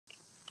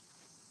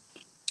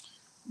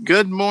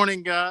Good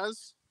morning,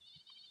 guys.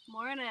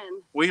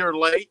 Morning. We are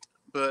late,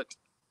 but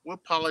we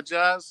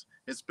apologize.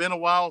 It's been a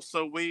while,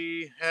 so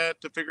we had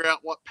to figure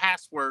out what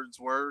passwords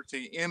were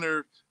to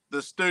enter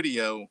the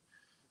studio.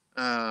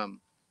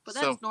 Um, But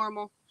so, that's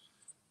normal.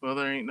 well,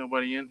 there ain't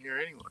nobody in here,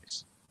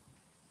 anyways.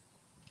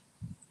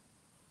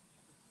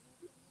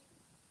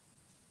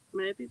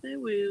 Maybe they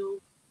will.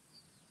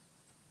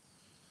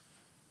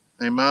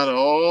 They might have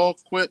all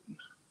quit,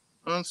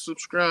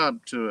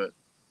 unsubscribed to it.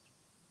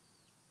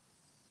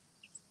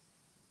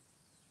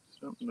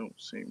 Something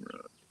don't seem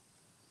right.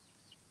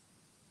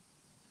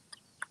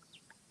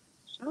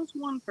 Shows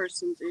one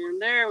person's in.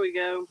 There we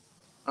go.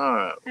 All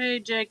right. Hey,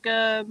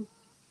 Jacob.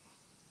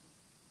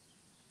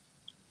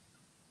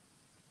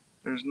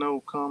 There's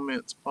no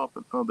comments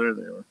popping. Oh, there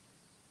they are.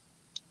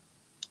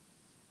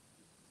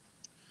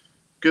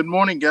 Good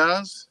morning,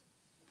 guys.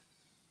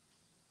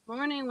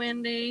 Morning,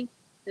 Wendy.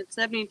 It's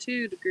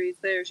 72 degrees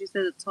there. She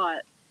says it's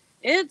hot.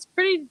 It's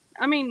pretty,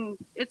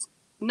 it's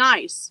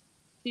nice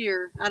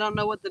here. I don't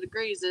know what the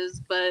degrees is,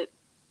 but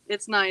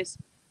it's nice.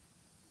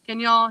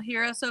 Can y'all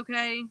hear us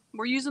okay?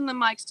 We're using the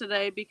mics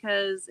today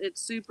because it's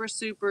super,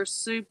 super,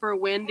 super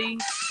windy.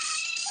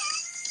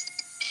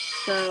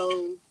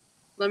 So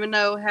let me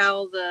know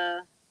how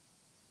the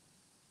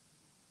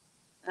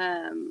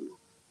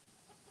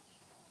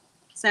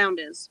sound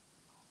is.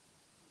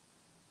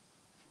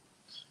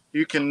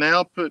 You can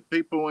now put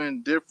people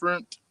in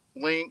different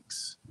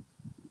links,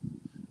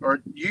 or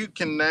you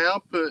can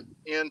now put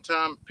in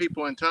time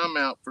people in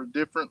timeout for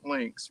different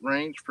links,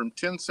 range from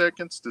 10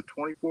 seconds to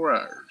 24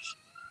 hours.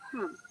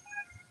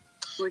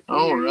 We can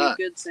hear you.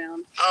 Good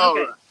sound. All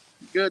right.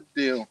 Good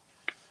deal.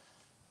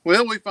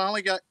 Well, we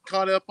finally got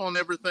caught up on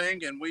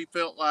everything, and we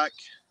felt like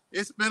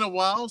it's been a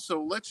while,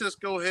 so let's just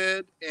go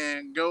ahead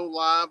and go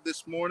live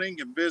this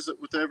morning and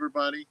visit with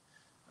everybody.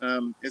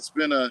 It's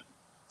been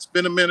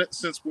a minute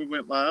since we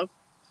went live.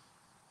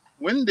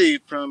 Wendy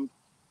from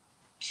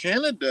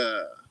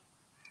Canada,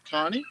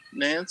 Connie,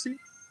 Nancy,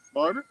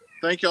 Barbara,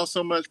 thank y'all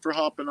so much for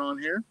hopping on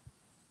here.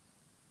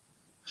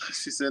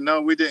 She said,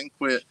 no, we didn't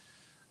quit.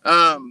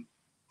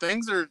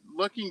 Things are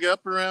looking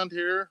up around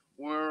here.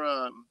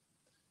 We're,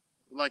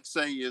 like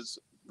say, is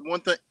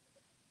one thing.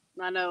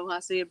 I know. I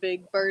see a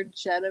big bird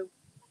shadow.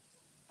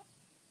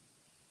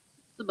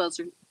 The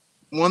buzzard.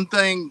 One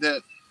thing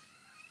that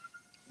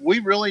we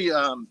really,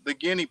 the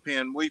guinea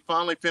pen, we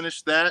finally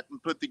finished that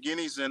and put the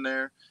guineas in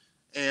there.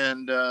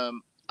 And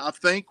I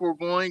think we're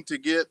going to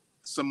get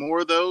some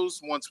more of those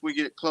once we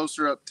get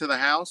closer up to the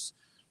house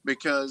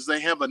because they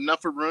have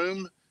enough of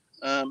room.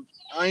 I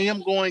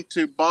am going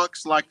to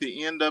box like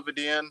the end of it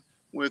in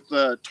with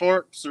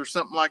tarps or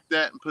something like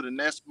that and put a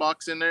nest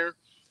box in there.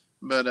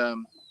 But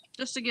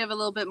just to give a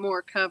little bit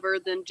more cover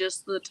than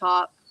just the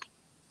top.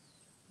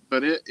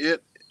 But it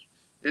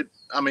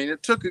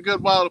took a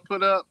good while to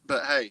put up,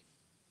 but hey,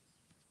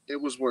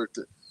 it was worth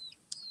it.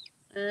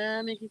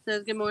 Mickey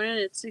says, good morning.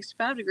 It's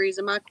 65 degrees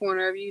in my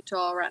corner of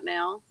Utah right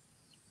now.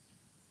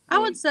 I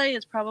would say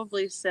it's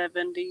probably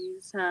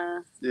 70s,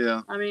 huh?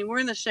 Yeah. I mean, we're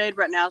in the shade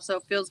right now, so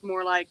it feels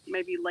more like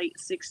maybe late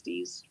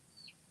 60s.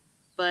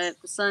 But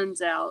the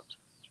sun's out.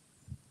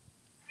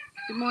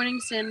 Good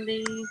morning,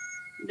 Cindy,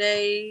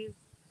 Dave.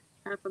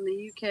 I'm from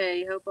the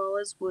UK. Hope all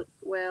is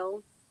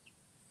well.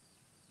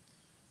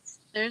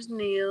 There's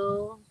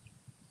Neil.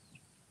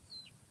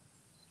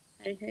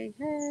 Hey, hey,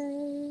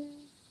 hey.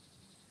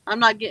 I'm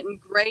not getting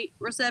great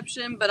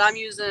reception, but I'm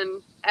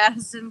using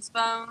Addison's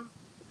phone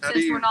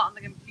since we're not on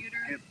the computer.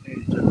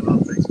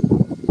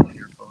 On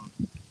your phone.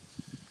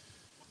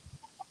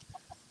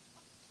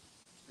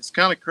 It's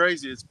kind of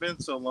crazy. It's been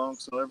so long,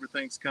 so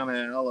everything's kind of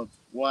out of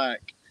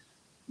whack.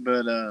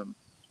 But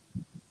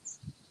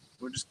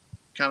we're just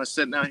kind of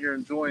sitting out here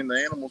enjoying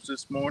the animals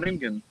this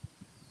morning, and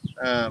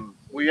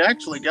we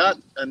actually got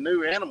a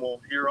new animal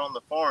here on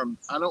the farm.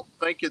 I don't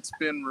think it's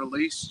been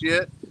released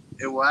yet.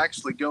 It will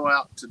actually go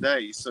out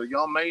today, so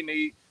y'all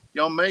may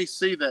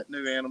see that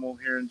new animal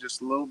here in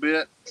just a little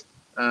bit.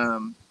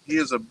 He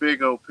is a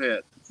big old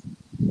pet.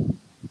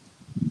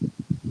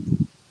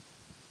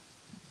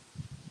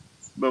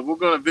 But we're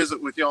going to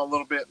visit with y'all a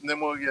little bit, and then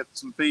we'll get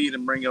some feed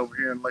and bring over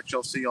here and let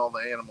y'all see all the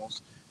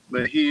animals.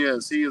 But he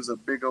is a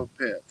big old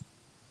pet.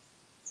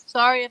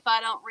 Sorry if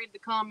I don't read the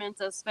comments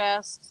as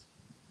fast,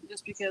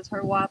 just because her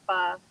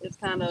Wi-Fi is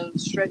kind of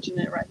stretching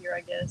it right here,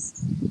 I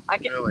guess.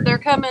 Really? They're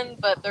coming,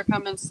 but they're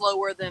coming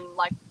slower than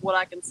like what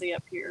I can see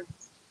up here.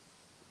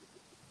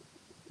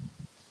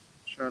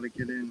 Try to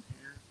get in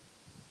here.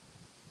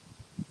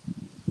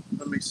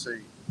 Let me see.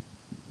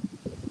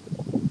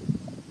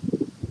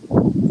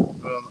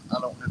 I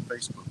don't have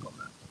Facebook on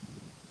that.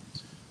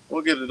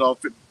 We'll get it all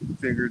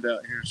figured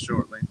out here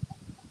shortly.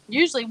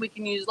 Usually we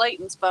can use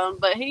Leighton's phone,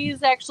 but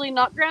he's actually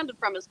not grounded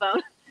from his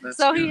phone.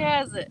 So good. He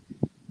has it.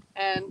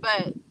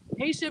 But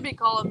he should be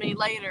calling me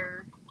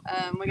later.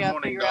 We got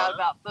to figure out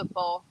about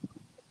football.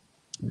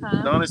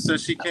 Huh? Donna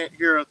says she can't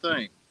hear a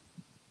thing.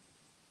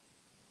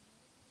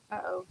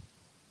 Uh-oh.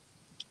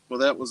 Well,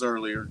 that was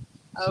earlier.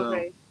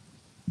 Okay.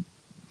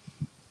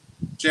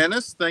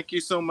 Janice, thank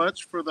you so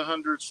much for the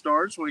 100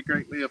 stars. We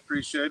greatly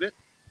appreciate it.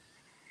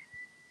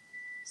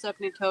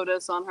 Stephanie told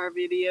us on her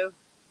video.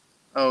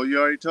 Oh, you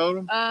already told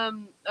him?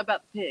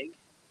 About the pig.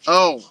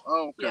 Oh,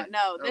 okay. Yeah,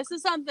 no, this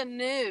is something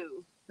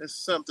new. This is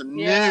something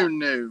Yeah.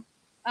 new.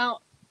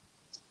 Oh,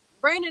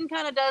 Brandon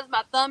kind of does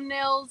my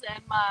thumbnails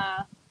and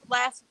my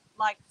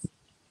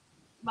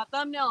my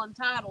thumbnail and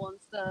title and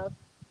stuff.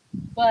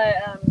 But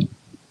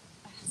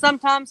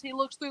sometimes he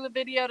looks through the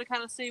video to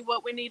kind of see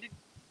what we need to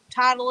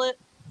title it,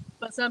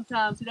 but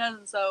sometimes he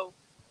doesn't. So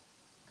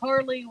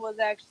Carly was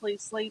actually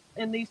asleep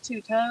in these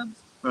two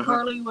tubs. Uh-huh.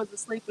 Carly was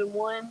asleep in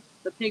one.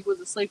 The pig was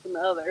asleep in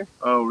the other.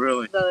 Oh,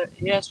 really?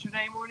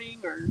 Yesterday morning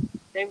or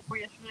day before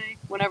yesterday,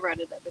 whenever I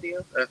did that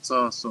video. That's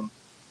awesome.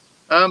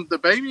 The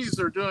babies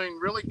are doing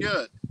really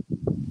good.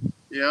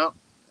 Yeah,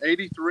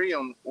 83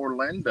 on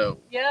Orlando.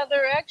 Yeah,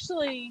 they're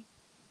actually,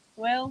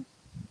 well,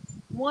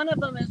 one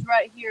of them is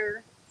right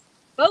here.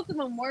 Both of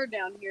them were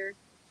down here.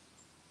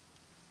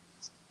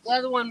 The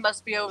other one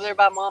must be over there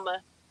by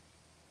Mama.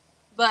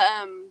 But,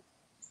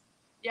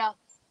 yeah,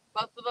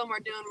 both of them are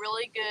doing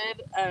really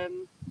good.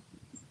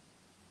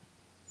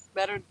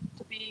 Better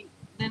to be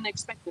than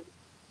expected.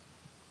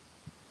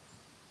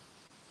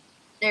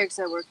 Eric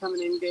said we're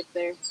coming in good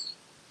there.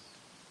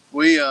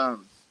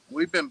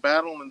 We've been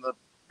battling the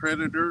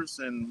predators,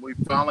 and we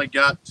finally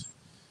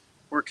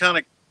we're kind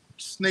of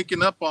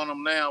sneaking up on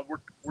them now.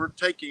 We're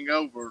taking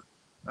over.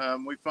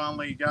 We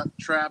finally got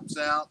traps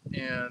out,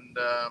 and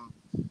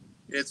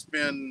it's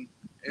been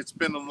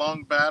a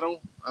long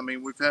battle. I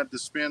mean, we've had to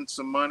spend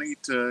some money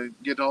to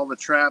get all the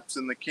traps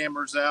and the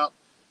cameras out,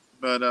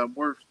 but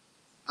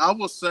I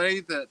will say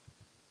that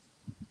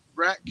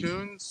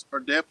raccoons are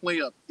definitely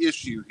an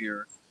issue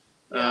here.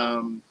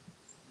 Yeah.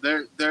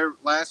 There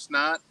last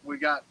night we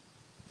got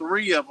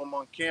 3 of them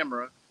on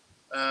camera,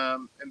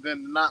 and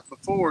then the night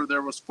before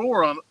there was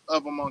 4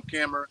 of them on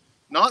camera,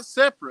 not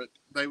separate.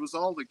 They was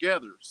all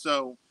together.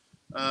 So,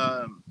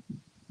 and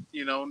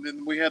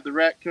then we had the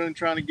raccoon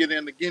trying to get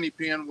in the guinea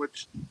pen,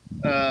 which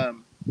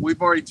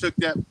we've already took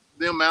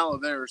them out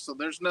of there. So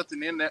there's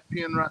nothing in that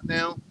pen right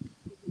now.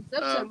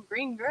 Except some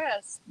green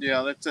grass.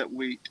 Yeah, that's that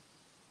wheat.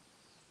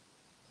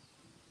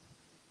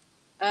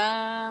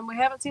 We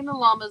haven't seen the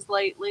llamas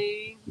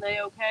lately. They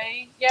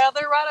okay? Yeah,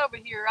 they're right over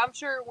here. I'm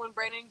sure when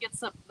Brandon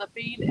gets the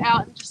feed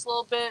out in just a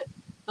little bit,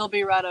 they'll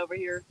be right over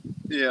here.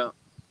 Yeah.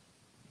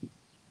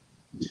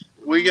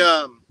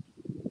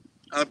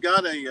 I've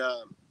got an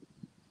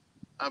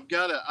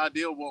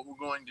idea of what we're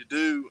going to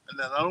do, and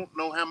then I don't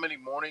know how many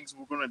mornings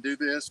we're going to do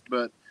this,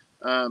 but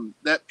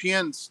that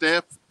pen,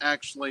 Steph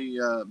actually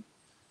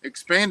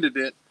expanded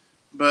it,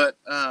 but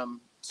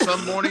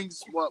some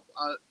mornings,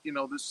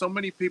 there's so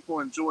many people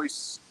enjoy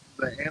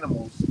the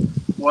animals.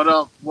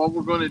 What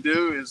we're going to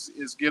do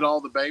is get all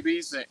the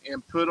babies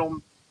and put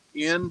them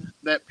in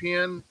that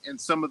pen,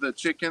 and some of the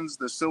chickens,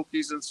 the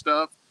silkies and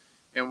stuff,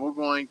 and we're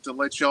going to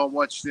let y'all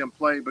watch them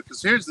play. Because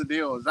here's the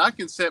deal: is I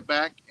can sit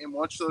back and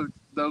watch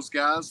those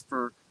guys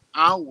for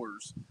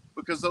hours,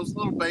 because those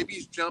little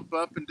babies jump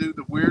up and do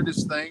the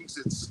weirdest things.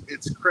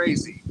 It's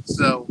crazy.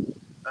 So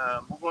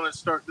we're going to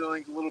start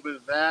doing a little bit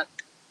of that.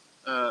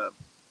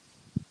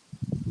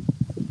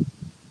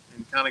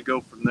 Kind of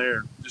go from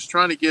there. Just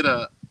trying to get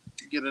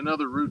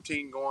another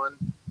routine going.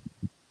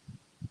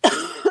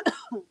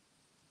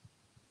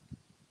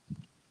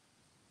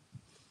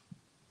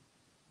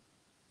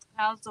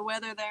 How's the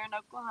weather there in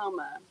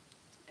Oklahoma?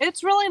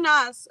 It's really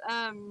nice.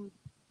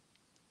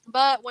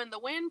 But when the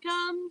wind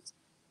comes,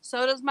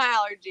 so does my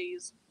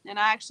allergies. And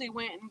I actually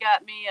went and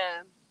got me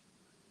a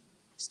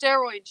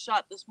steroid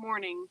shot this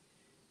morning,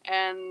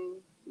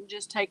 and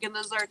just taking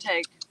the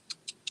Zyrtec.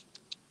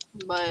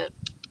 But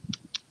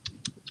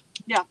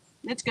yeah,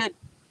 it's good.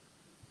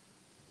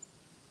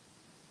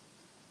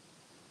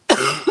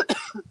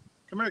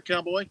 Come here,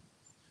 cowboy.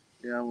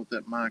 Yeah, I want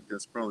that mic.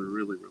 That's probably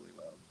really, really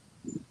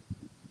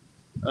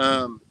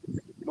loud.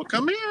 Well,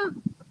 come here.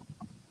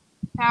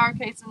 How are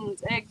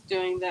Kayson's eggs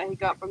doing that he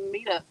got from the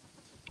meetup?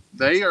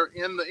 They are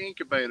in the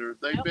incubator.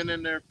 They've been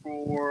in there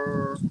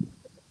for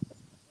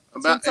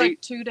about Since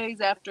like 2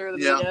 days after the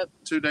meetup.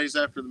 2 days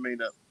after the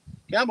meetup.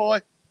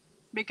 Cowboy.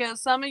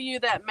 Because some of you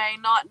that may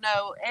not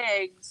know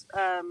eggs,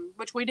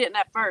 which we didn't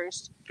at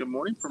first. Good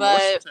morning from but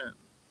Washington.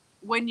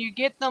 When you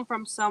get them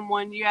from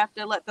someone, you have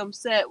to let them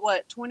sit,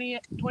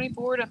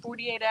 24 to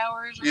 48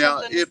 hours or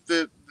something? Yeah, if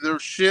they're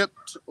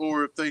shipped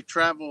or if they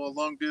travel a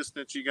long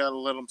distance, you got to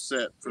let them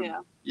sit.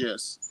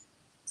 Yes.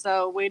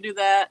 So we do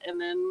that and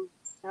then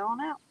head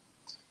on out.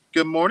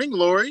 Good morning,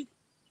 Lori.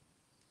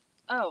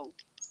 Oh,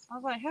 I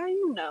was like, how do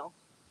you know?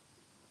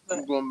 But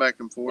I'm going back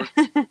and forth.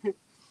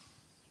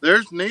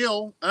 There's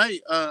Neil.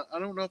 Hey, I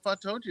don't know if I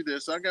told you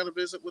this. I got a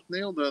visit with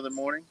Neil the other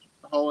morning.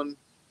 Hauling,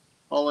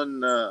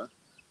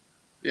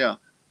 yeah.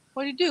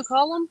 What did you do?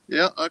 Call him?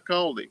 Yeah, I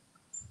called him.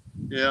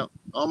 Yeah,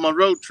 on my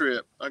road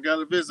trip. I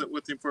got a visit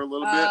with him for a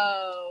little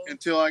bit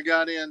until I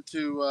got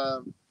into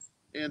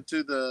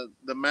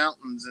the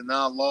mountains, and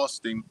I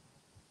lost him.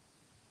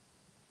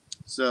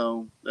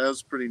 So that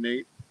was pretty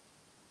neat.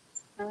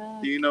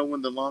 Do you know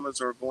when the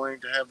llamas are going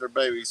to have their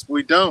babies?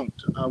 We don't.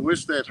 I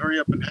wish they'd hurry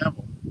up and have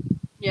them.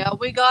 Yeah,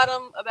 we got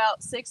them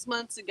about 6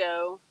 months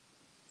ago,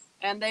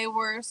 and they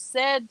were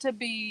said to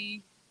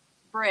be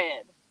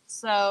bred.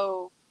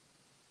 So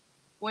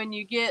when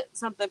you get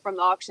something from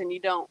the auction, you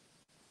don't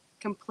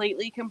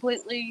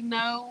completely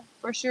know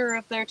for sure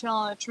if they're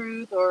telling the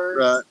truth or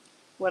Right.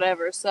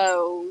 whatever.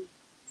 So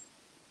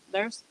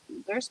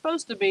they're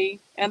supposed to be,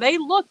 and they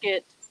look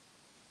it.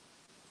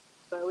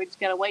 So we just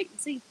gotta wait and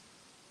see.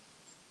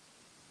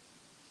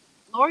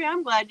 Lori,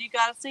 I'm glad you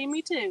got to see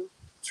me too.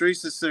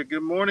 Teresa said,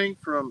 "Good morning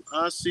from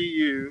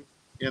ICU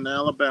in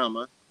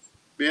Alabama.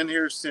 Been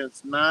here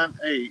since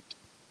 9/8.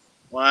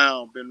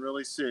 Wow, been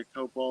really sick.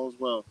 Hope all is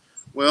well."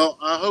 Well,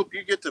 I hope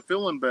you get to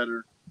feeling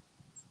better.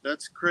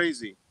 That's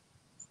crazy.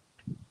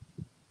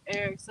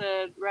 Eric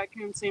said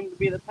raccoons seem to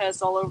be the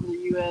pest all over the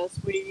U.S.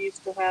 We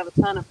used to have a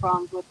ton of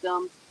problems with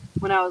them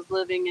when I was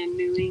living in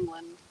New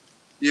England.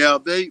 Yeah,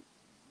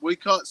 we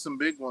caught some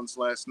big ones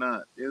last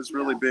night. It was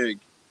really big.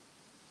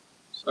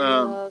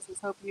 Sheila says,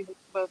 hope you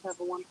both have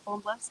a wonderful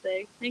and blessed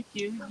day. Thank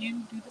you.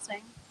 You do the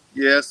same.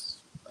 Yes.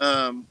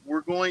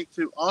 We're going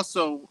to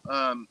also,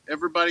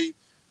 everybody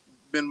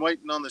been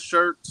waiting on the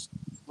shirts.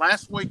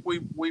 Last week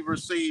we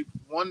received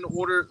one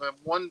order,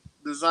 one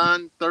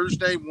design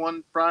Thursday,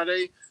 one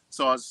Friday.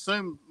 So I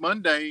assumed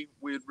Monday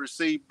we'd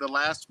received the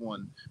last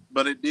one,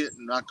 but it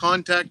didn't. I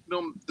contacted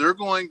them. They're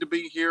going to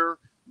be here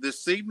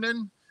this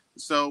evening.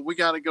 So we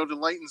got to go to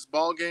Leighton's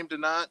ball game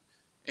tonight.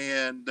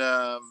 And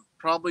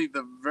probably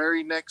the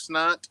very next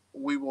night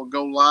we will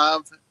go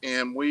live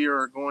and we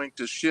are going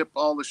to ship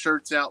all the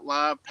shirts out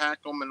live,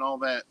 pack them and all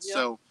that. Yep.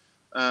 So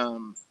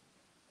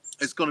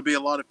it's going to be a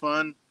lot of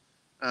fun.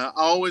 I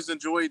always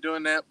enjoy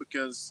doing that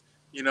because,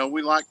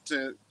 we like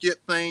to get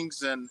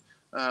things and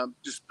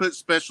just put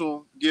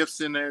special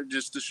gifts in there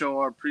just to show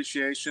our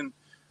appreciation.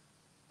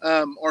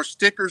 Our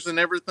stickers and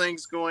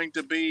everything's going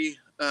to be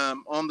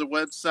on the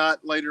website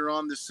later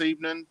on this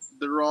evening.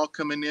 They're all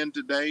coming in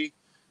today.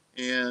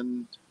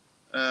 And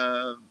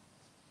I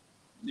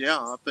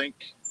think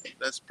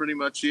that's pretty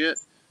much it.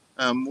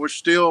 We're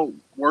still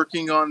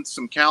working on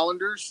some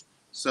calendars.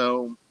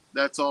 So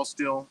that's all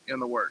still in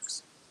the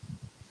works.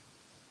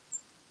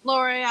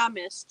 Lori, I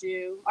missed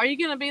you. Are you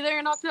going to be there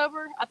in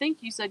October? I think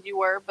you said you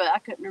were, but I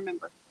couldn't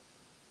remember.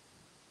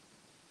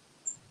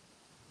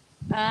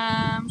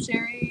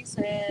 Sherry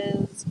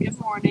says, good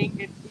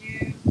morning.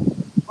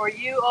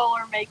 You all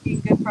are making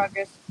good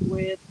progress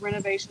with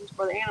renovations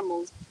for the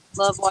animals.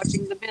 Love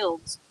watching the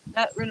builds.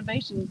 That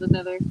renovation's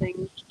another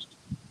thing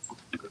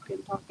we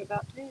can talk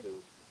about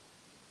too.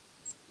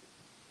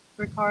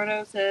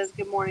 Ricardo says,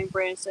 good morning,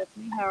 Bray and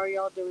Stephanie. How are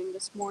y'all doing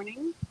this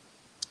morning?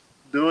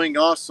 Doing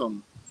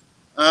awesome.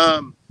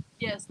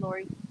 Yes,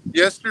 Lori.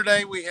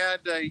 Yesterday we had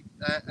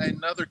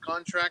another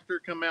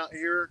contractor come out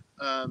here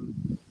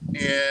and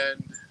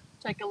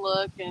take a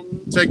look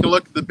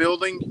at the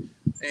building,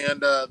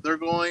 and they're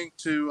going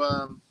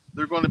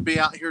to be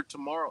out here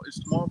tomorrow. Is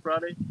tomorrow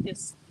Friday?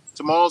 Yes.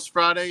 Tomorrow's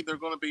Friday. They're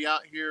going to be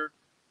out here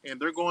and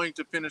they're going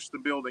to finish the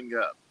building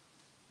up.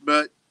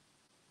 But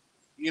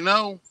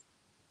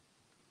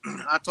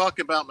I talk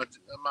about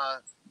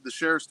the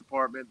sheriff's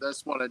department.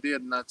 That's what I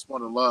did, and that's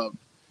what I loved.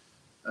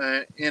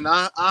 And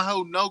I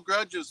hold no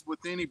grudges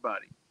with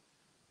anybody,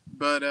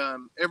 but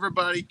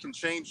everybody can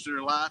change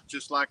their life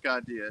just like I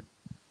did.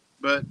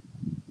 But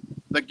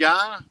the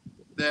guy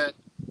that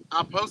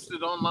I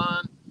posted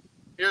online,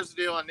 here's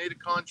the deal: I need a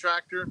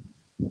contractor,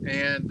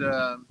 and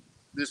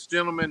this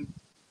gentleman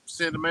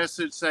sent a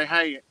message say,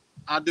 "Hey,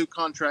 I do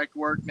contract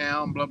work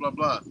now," and blah blah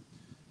blah.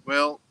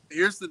 Well,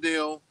 here's the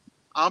deal: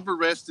 I've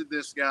arrested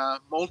this guy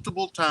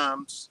multiple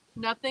times.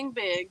 Nothing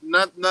big.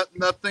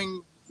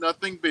 Nothing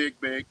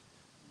big.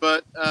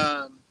 But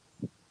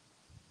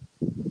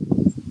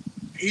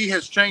he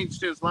has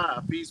changed his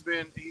life. He's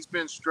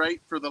been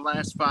straight for the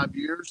last 5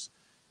 years,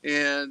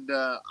 and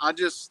I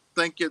just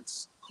think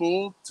it's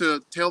cool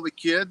to tell the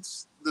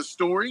kids the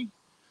story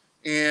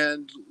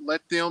and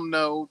let them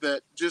know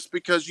that just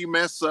because you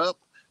mess up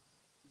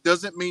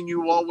doesn't mean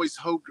you always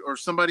hold, or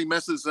somebody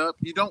messes up,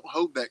 you don't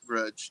hold that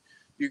grudge.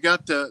 You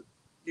got to.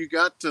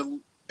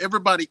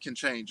 Everybody can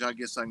change. I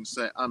guess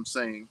I'm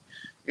saying,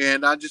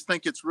 and I just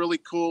think it's really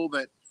cool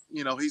that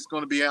he's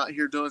going to be out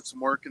here doing some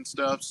work and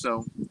stuff.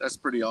 So that's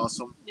pretty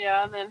awesome.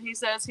 Yeah, and then he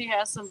says he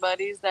has some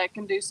buddies that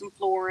can do some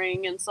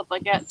flooring and stuff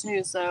like that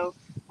too. So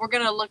we're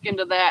gonna look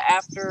into that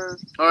after.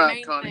 All right, the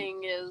main Connie.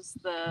 thing is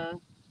the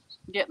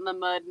getting the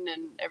mudding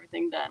and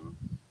everything done.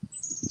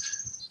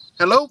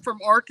 Hello from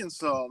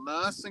Arkansas.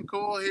 Nice and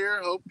cool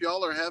here. Hope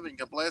y'all are having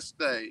a blessed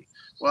day.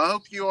 Well, I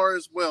hope you are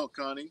as well,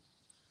 Connie.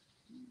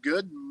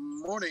 Good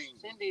morning.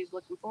 Cindy's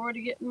looking forward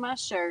to getting my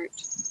shirt.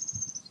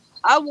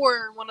 I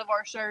wore one of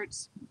our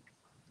shirts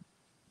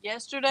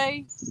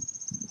yesterday,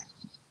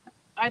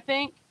 I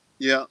think.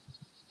 Yeah.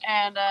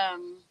 And I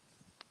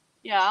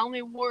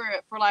only wore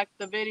it for like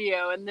the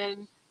video, and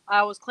then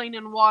I was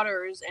cleaning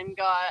waters and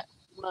got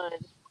mud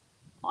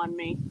on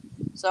me,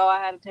 so I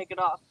had to take it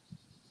off.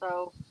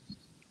 So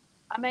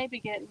I may be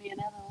getting me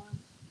another one.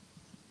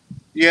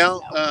 Yeah,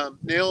 No.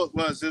 Neil, it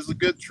was. It was a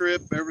good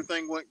trip.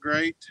 Everything went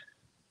great.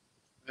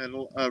 Had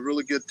a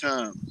really good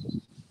time.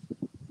 Good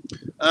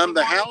The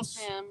morning, house,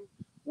 Tim.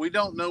 we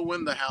don't know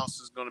when the house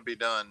is going to be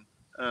done.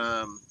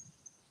 Um,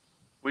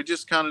 we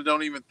just kind of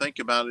don't even think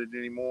about it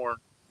anymore.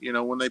 You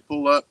know, when they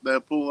pull up, they'll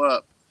pull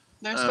up.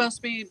 They're Um, supposed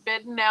to be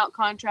bidding out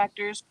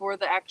contractors for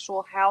the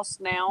actual house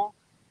now.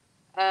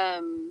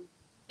 Um,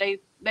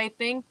 they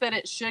think that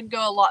it should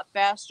go a lot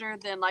faster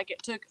than like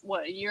it took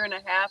what a year and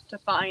a half to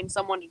find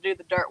someone to do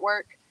the dirt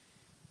work.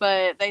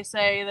 But they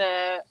say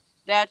that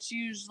that's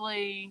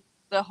usually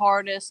the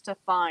hardest to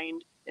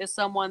find is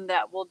someone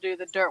that will do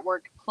the dirt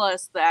work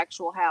plus the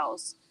actual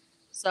house.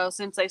 So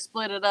since they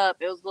split it up,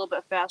 it was a little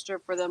bit faster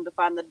for them to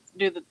find the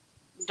do the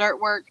dirt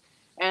work,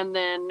 and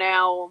then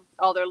now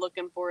all they're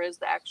looking for is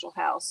the actual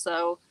house.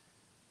 So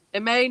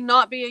it may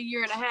not be a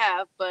year and a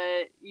half,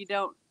 but you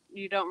don't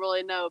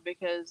really know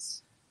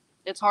because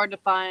it's hard to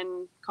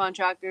find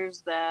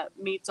contractors that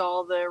meets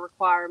all the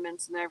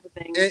requirements and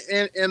everything.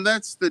 and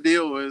that's the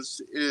deal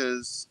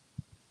is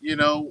you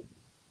know,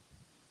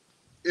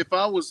 if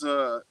I was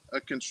a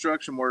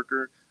construction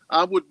worker,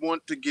 I would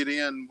want to get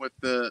in with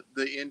the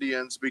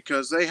Indians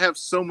because they have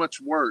so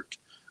much work.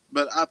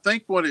 But I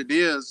think what it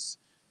is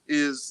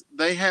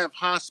they have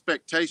high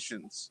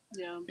expectations,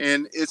 Yeah.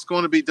 and it's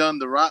going to be done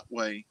the right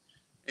way,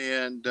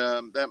 and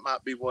that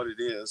might be what it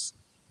is.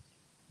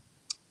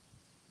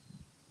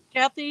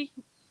 Kathy,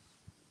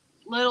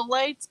 little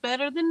late's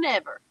better than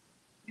never.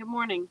 Good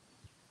morning.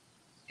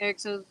 Eric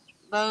says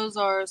those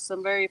are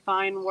some very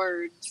fine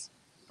words,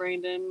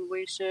 Brandon.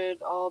 We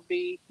should all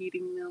be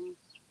heeding them.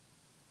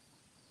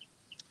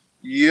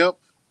 Yep.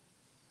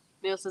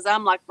 Neil says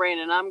I'm like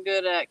Brandon. I'm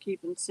good at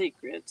keeping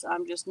secrets.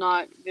 I'm just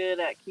not good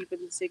at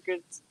keeping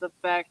secrets. The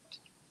fact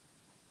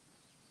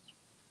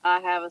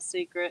I have a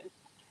secret.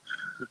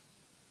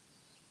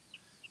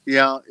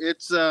 Yeah.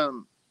 It's I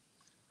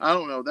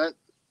don't know that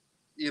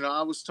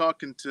I was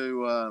talking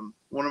to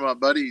one of my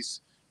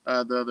buddies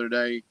the other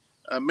day.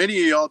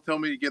 Many of y'all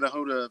told me to get a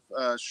hold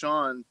of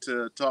Sean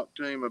to talk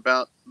to him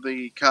about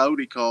the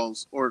coyote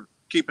calls or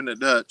keeping it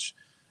Dutch.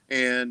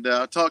 And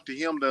I talked to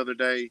him the other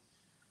day,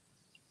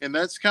 and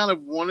that's kind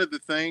of one of the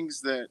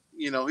things that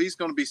he's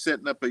going to be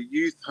setting up a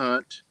youth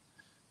hunt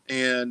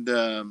and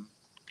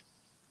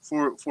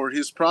for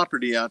his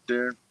property out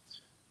there.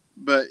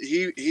 But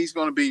he's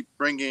going to be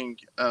bringing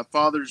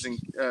fathers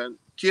and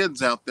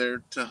kids out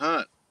there to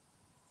hunt.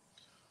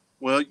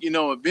 Well,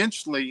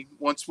 eventually,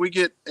 once we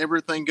get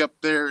everything up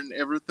there and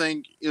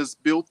everything is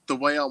built the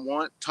way I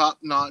want, top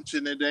notch,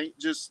 and it ain't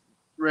just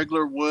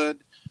regular wood,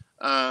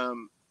 I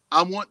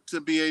want to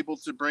be able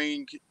to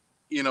bring,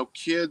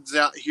 kids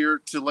out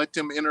here to let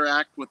them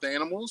interact with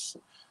animals.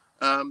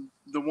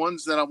 The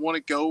ones that I want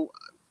to go,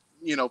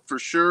 for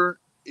sure,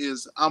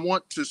 is I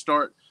want to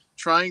start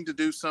trying to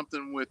do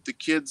something with the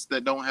kids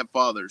that don't have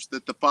fathers,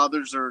 that the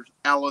fathers are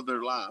out of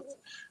their life.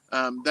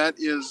 That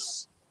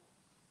is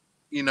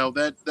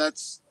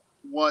that's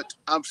what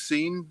I've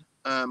seen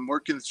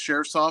working at the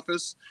sheriff's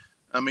office.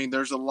 I mean,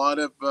 there's a lot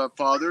of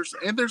fathers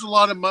and there's a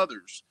lot of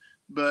mothers,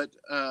 but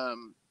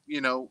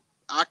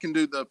I can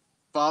do the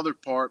father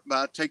part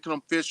by taking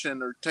them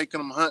fishing or taking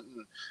them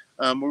hunting.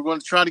 We're going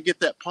to try to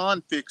get that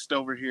pond fixed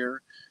over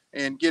here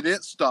and get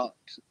it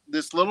stocked.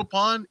 This little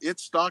pond,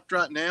 it's stocked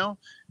right now,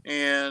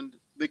 and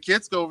the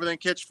kids go over there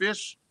and catch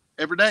fish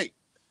every day.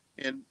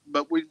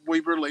 But we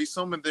release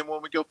them, and then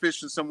when we go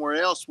fishing somewhere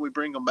else, we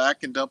bring them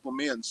back and dump them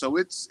in. So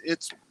it's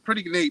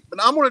pretty neat. But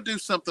I'm going to do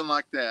something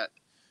like that.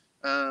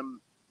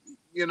 Um,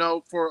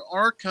 for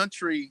our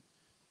country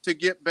to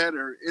get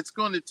better, it's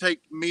going to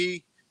take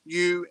me,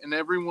 you, and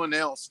everyone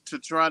else to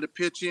try to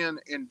pitch in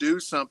and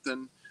do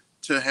something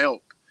to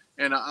help.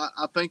 And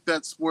I think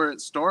that's where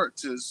it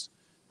starts. Is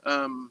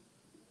um,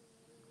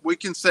 we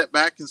can sit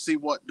back and see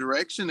what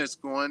direction it's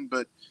going,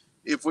 but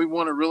if we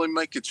want to really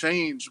make a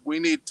change, we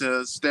need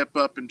to step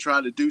up and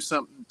try to do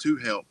something to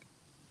help.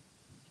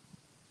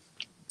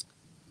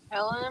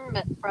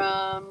 Helen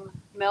from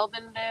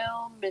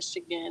Melvindale,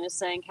 Michigan is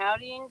saying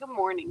howdy and good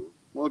morning.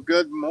 Well,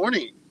 good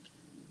morning.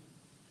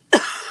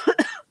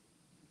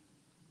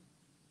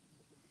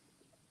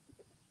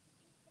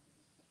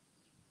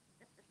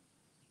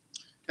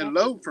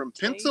 Hello from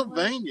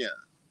Pennsylvania.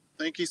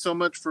 Thank you so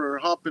much for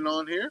hopping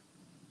on here.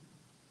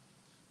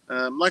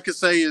 Like I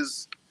say,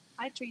 is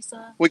Hi,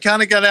 Teresa. we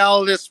kind of got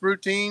out of this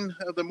routine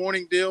of the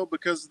morning deal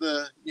because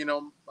I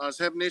was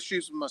having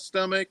issues with my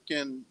stomach,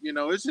 and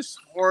it's just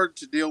hard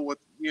to deal with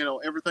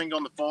everything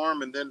on the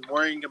farm and then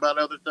worrying about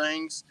other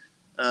things.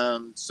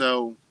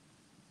 So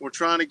we're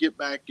trying to get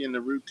back in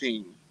the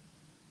routine.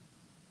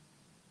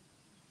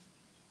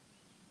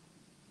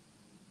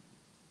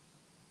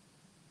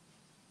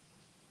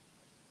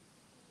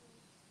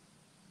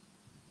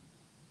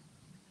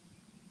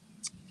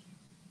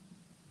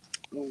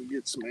 We'll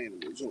get some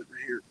animals over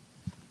here.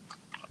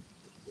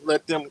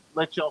 Let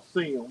y'all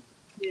see them.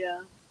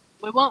 Yeah.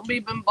 We won't be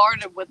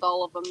bombarded with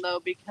all of them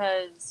though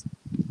because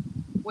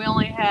we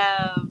only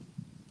have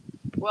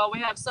we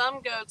have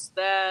some goats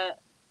that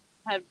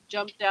have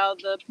jumped out of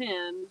the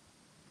pen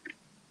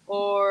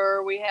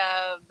or we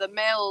have the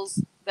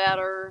males that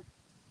are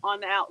on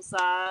the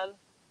outside,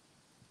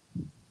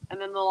 and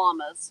then the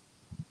llamas.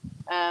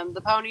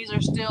 The ponies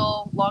are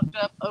still locked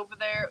up over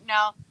there.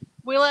 Now,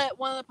 we let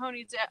one of the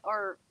ponies,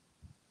 or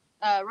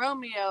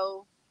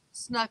Romeo,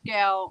 snuck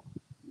out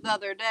the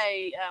other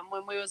day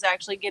when we was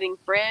actually getting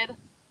Fred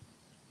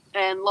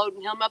and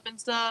loading him up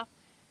and stuff.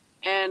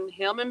 And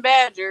him and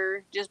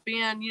Badger, just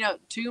being,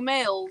 two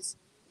males,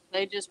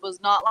 they just was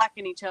not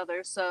liking each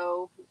other.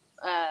 So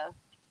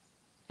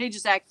he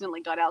just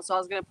accidentally got out. So I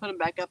was going to put him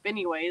back up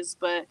anyways.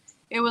 But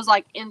it was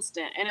like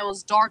instant. And it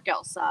was dark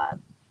outside.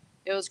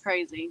 It was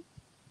crazy.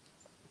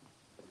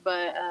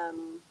 But,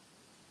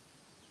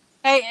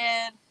 hey,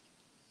 Ed.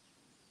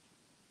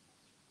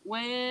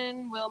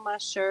 When will my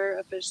shirt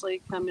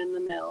officially come in the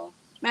mail?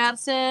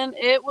 Madison,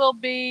 it will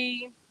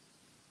be...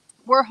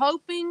 We're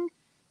hoping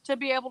to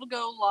be able to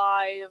go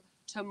live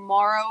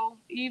tomorrow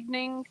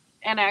evening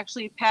and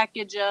actually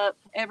package up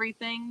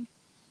everything,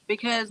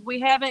 because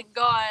we've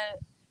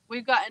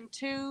gotten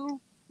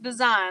 2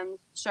 design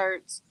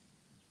shirts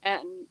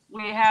and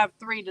we have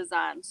 3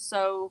 designs.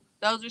 So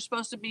those are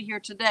supposed to be here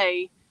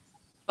today,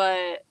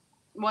 but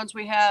once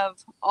we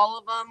have all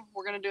of them,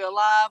 we're going to do a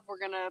live. We're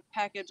going to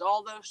package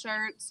all those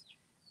shirts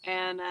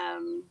and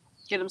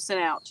get them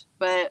sent out.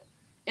 But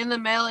in the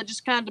mail, it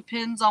just kind of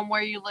depends on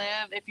where you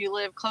live. If you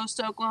live close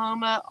to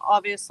Oklahoma,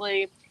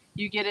 obviously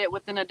you get it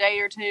within a day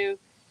or 2.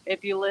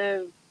 If you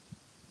live,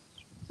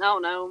 I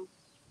don't know,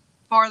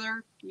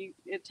 farther,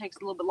 it takes a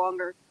little bit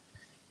longer.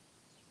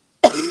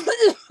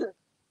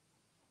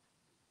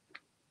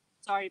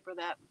 Sorry for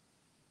that.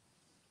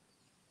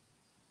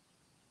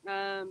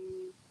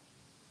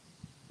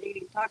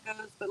 Eating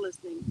tacos, but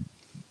listening.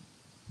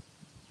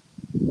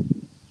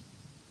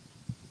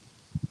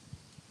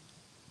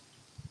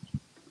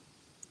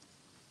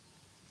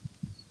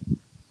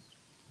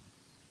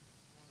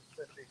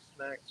 Set these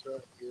snacks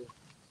right here.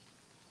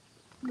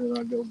 Then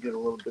I'll go get a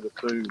little bit of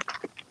food.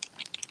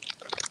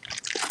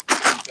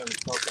 I'm going to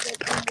talk about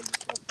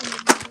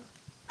something.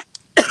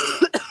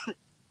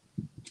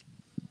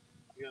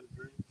 You got a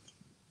drink?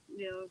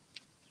 Yeah.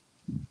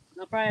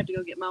 I'll probably have to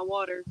go get my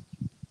water.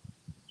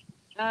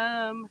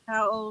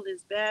 How old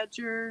is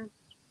Badger?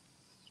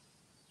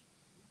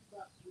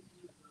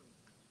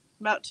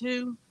 About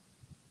 2.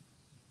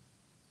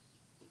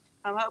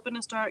 I'm hoping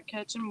to start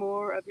catching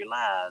more of your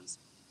lives.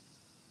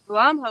 Well,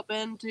 I'm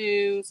hoping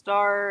to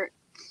start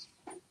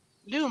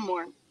doing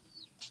more.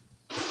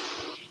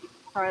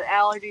 Sorry,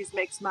 allergies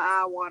makes my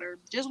eye water.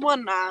 Just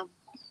one eye.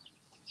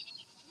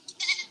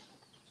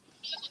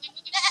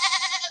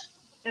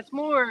 It's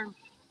more,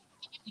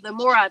 the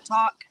more I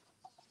talk,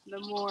 the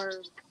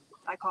more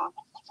I cough.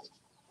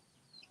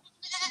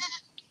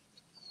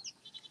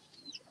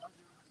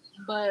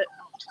 But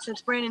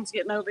since Brandon's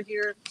getting over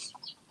here,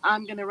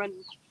 I'm going to run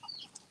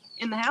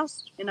in the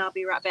house and I'll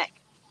be right back.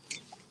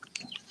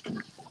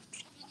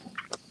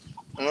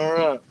 All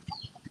right.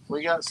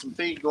 We got some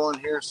feed going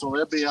here, so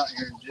they'll be out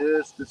here in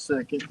just a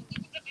second.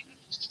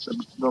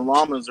 The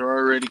llamas are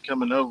already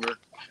coming over.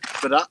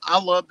 But I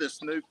love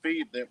this new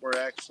feed that we're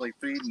actually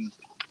feeding.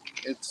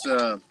 It's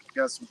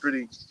got some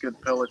pretty good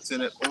pellets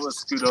in it. Well, let's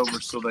scoot over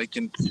so they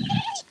can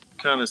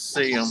kind of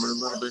see them a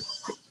little bit.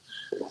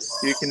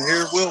 You can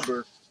hear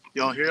Wilbur.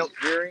 Y'all hear him?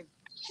 Here,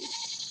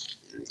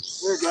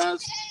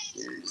 guys.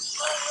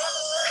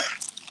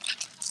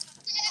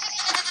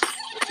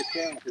 That's a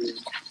cow here.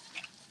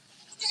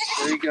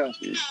 There you go.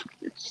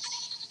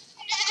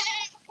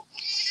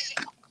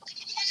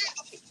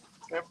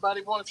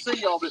 Everybody want to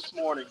see y'all this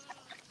morning.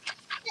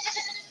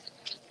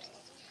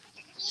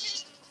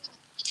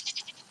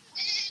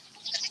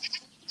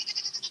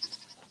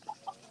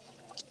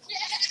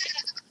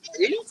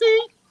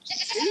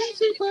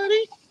 Easy,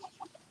 buddy.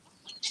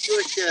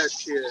 Look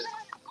at you.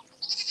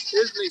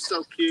 Isn't he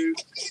so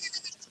cute?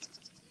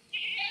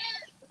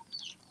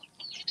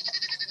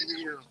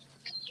 Yeah.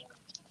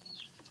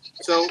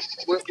 So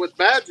with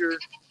Badger,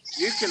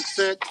 you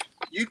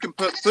can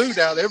put food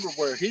out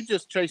everywhere. He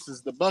just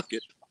chases the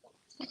bucket.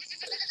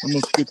 I'm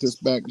gonna scoot this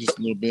back just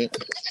a little bit.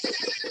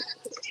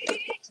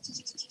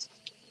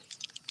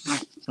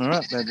 All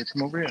right, Badger,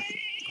 come over here.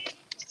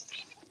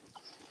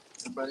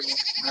 Everybody,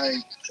 hey,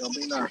 don't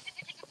be nice.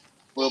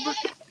 Wilbur,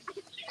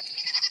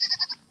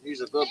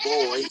 he's a good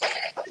boy.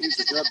 He's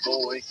a good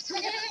boy.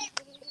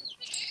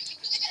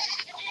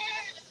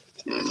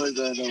 Move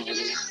that over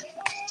there.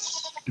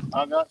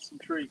 I got some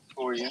treats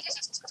for you.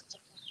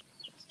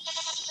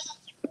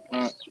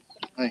 All right,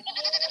 hey,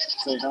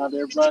 say hi to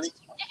everybody.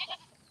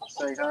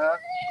 Say hi.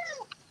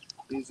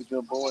 He's a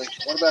good boy.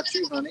 What about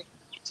you, honey?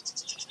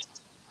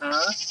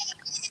 Huh?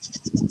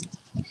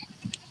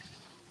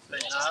 Say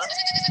hi.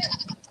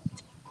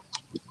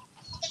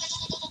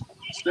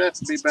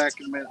 Steph will be back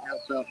in a minute to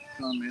help out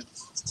the comments.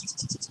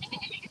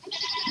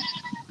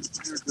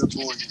 You're a good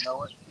boy, you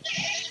know it.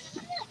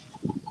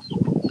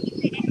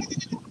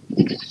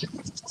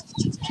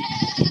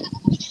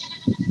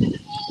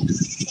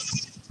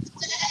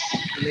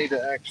 You need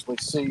to actually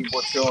see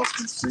what y'all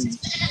can see.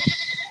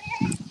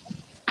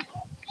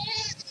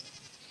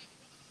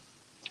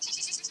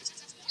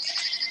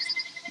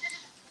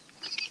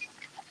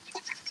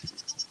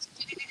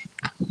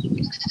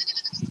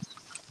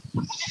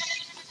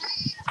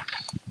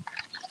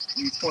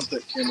 Point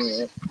that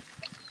camera up.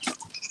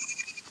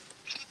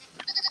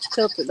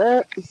 Tilt it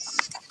up.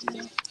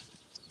 Yeah.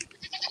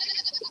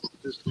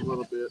 Just a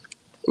little bit.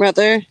 Right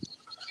there.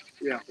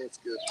 Yeah, that's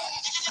good.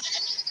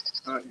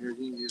 All right, here, you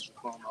can use the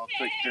phone. I'll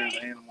take care of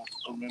the animals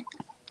for a minute.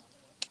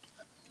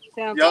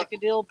 Sounds Yep. like a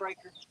deal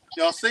breaker.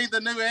 Y'all see the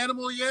new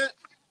animal yet?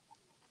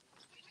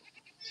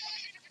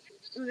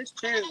 Ooh, this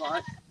chair's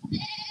locked.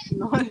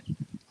 Not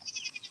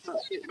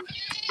kidding.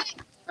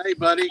 Hey,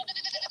 buddy.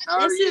 How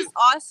are This you? is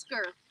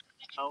Oscar.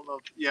 I don't know.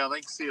 Yeah, they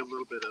can see a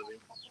little bit of him.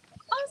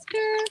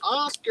 Oscar.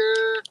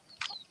 Oscar.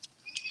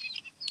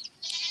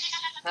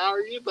 How are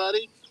you,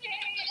 buddy?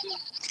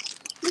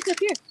 Look up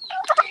here.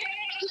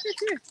 Look up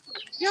here.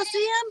 Y'all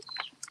see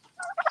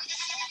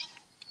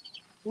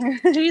him?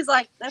 He's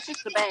like, that's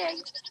just a bag.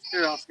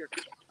 Here, Oscar.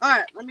 All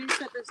right, let me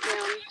set this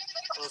down.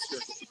 Oscar.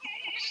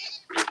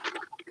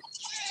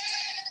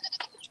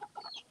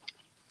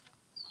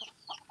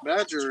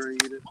 Badger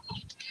eat it.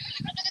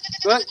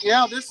 But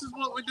yeah, this is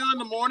what we do in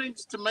the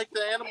mornings to make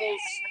the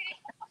animals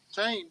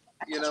tame,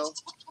 you know.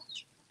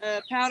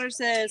 Powder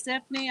says,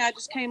 Stephanie, I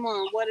just came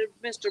on. What did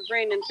Mr.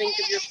 Brandon think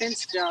of your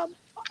fence job?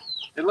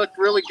 It looked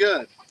really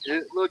good.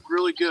 It looked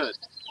really good.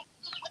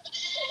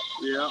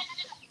 Yeah.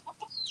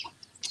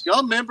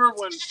 Y'all remember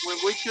when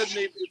we couldn't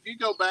even, if you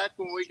go back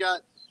when we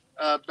got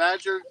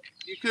Badger,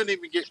 you couldn't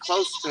even get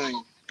close to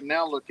him.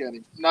 Now look at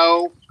him.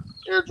 No.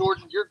 Air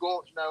Jordan, you're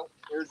going, no.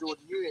 Air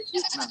Jordan, you ain't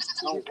getting none.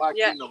 I don't like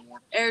you no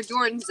more. Air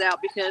Jordan's out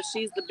because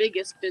she's the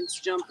biggest fence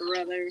jumper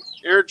right there.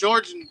 Air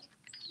Jordan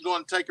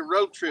going to take a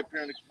road trip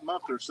here in a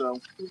month or so.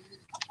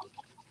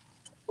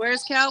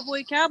 Where's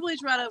Cowboy?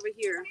 Cowboy's right over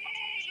here.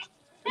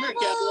 Come here,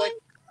 Cowboy.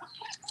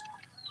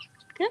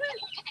 Come here.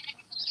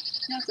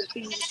 That's a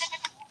piece.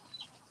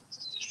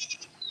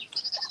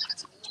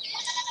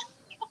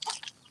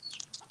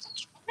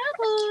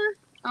 Cowboy.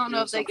 I don't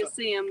know if they can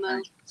see him though.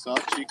 Hey,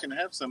 Socks, you can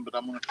have some, but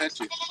I'm going to pet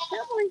you.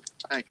 Cowboy.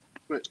 Hey,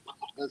 quit.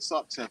 Let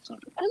Socks have some.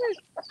 Come here.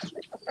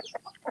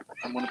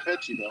 I'm going to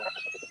pet you, though.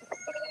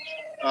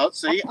 Oh,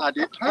 see, I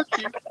didn't hurt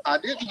you. I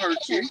didn't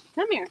hurt you.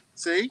 Come here.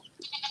 See?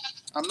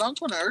 I'm not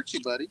going to hurt you,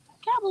 buddy.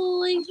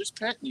 Cowboy. I'm just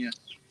petting you.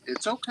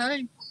 It's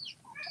okay.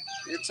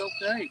 It's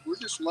okay. We're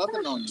just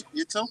loving on you.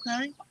 It's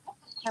okay.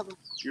 Cowboy.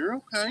 You're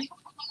okay.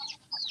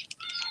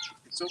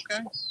 It's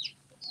okay.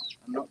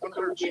 I'm not going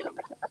to hurt you.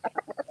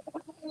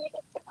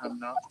 I'm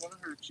not going to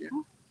hurt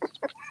you.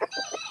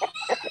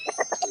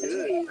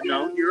 Good.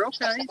 No, you're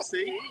okay.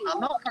 See, I'm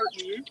not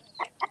hurting you.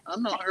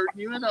 I'm not hurting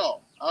you at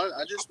all.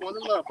 I just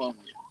want to love on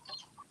you.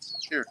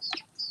 Here,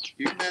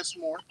 you can have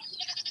some more.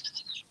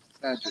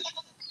 Badger.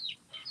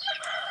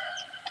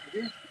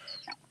 Here.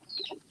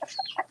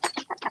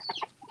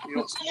 You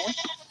want some more?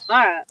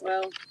 All right.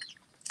 Well,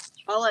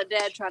 I'll let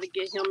Dad try to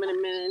get him in a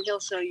minute, and he'll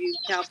show you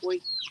Cowboy.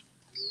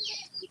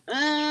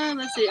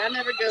 Let's see. I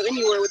never go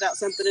anywhere without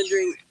something to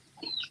drink.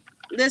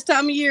 This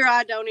time of year,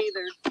 I don't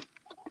either.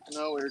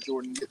 No, Air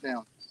Jordan, get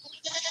down.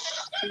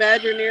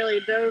 Badger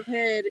nearly dove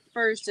head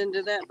first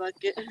into that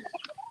bucket.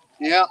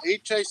 Yeah, he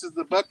chases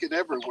the bucket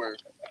everywhere.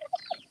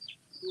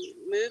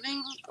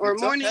 Moving or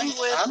It's morning okay.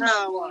 with I'm not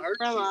Iowa, gonna hurt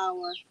from you.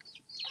 Iowa.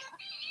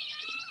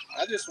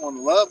 I just want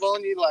to love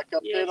on you like I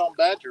Yeah. pet on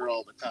Badger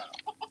all the time.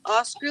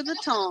 Oscar the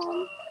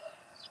Tom.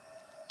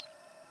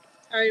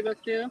 How are you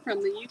both doing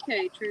from the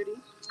UK, Trudy?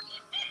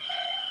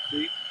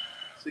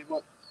 See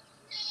what?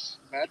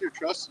 Badger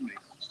trusts me.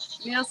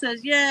 Neil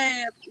says,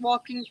 yay,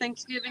 walking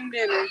Thanksgiving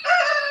dinner.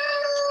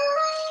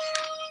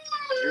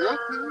 You're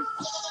okay.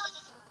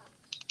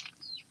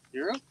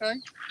 You're okay.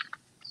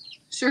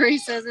 Sheree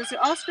says, is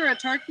Oscar a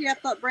turkey? I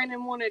thought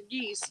Brandon wanted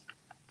geese.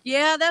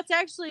 Yeah, that's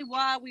actually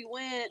why we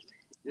went.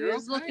 We You're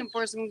was okay. looking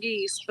for some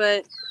geese,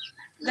 but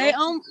You're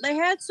they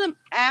had some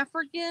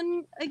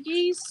African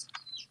geese.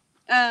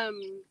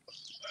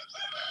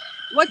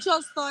 What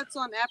y'all's thoughts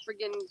on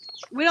African?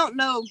 We don't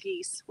know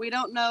geese. We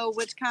don't know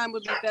which kind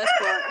would be best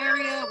for our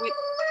area.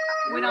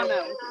 We don't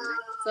know.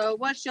 So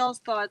what's y'all's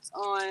thoughts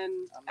on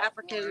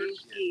African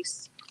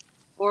geese?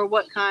 Or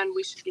what kind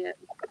we should get?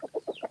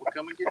 We'll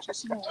come and get you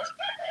some more.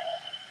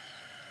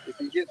 If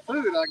you get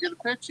food, I'll get a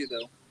pet you,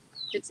 though.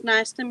 It's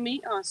nice to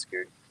meet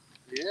Oscar.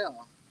 Yeah.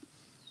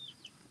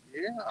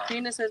 Yeah.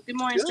 Tina says, good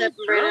morning, Good Steph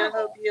and Brandon. I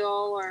girl. hope you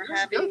all are You're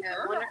having good a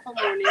girl. wonderful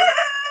morning.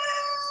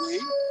 See?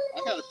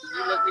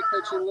 You let me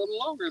pet you a little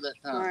longer that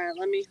time. All right,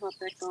 let me hop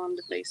back on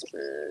to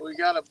Facebook. We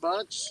got a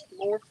bunch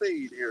more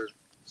feed here,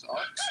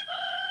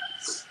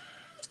 Socks.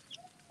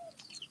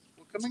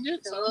 We'll come and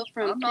get some. Hello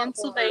from I'm not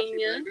gonna hurt you,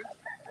 Pennsylvania. baby.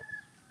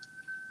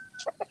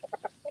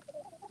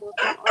 Hello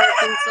from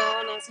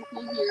Arkansas. Nice to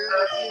be here.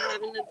 Hope you're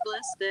having a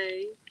blessed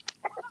day.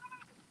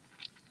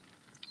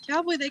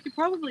 Cowboy, they could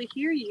probably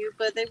hear you,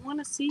 but they want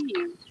to see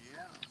you.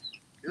 Yeah.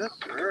 Good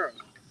girl.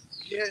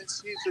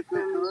 Yes, she's a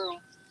good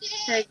girl.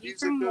 Peggy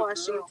She's a from good girl.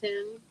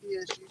 Washington.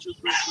 Yeah, she's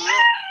a good girl.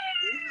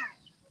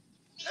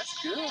 Yeah. That's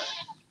good.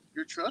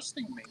 You're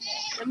trusting me.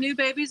 The new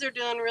babies are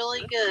doing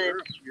really good.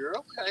 You're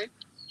okay.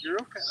 You're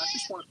okay. I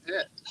just want a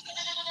pet.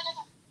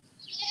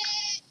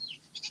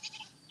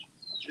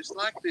 Just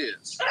like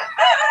this. This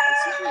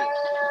is it.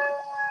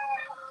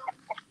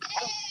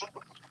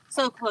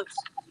 so close.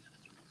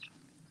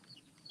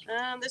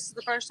 This is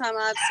the first time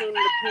I've seen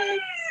the pig.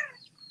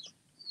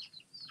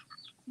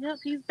 Yep,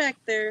 he's back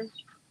there.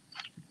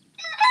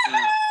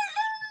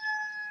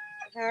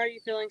 How are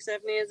you feeling,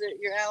 Stephanie? Is it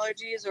your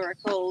allergies or a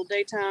cold?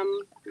 Daytime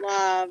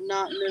live,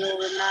 not middle of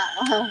the night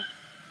live.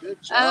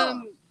 Good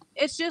job.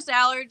 It's just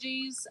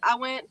allergies. I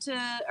went to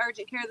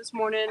urgent care this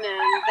morning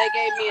and they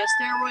gave me a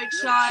steroid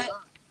shot,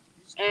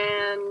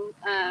 and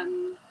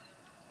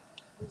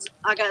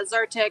I got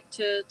Zyrtec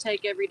to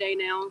take every day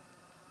now.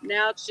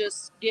 Now it's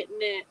just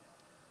getting it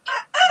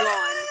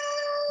gone.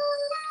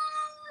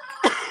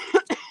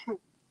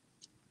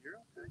 You're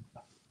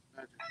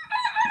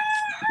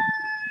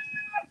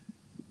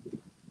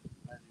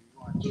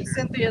okay.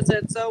 Cynthia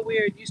said, so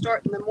weird. You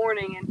start in the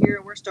morning and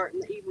here we're starting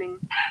the evening.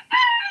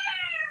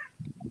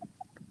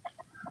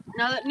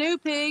 Now that new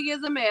pig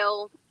is a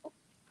male.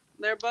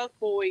 They're both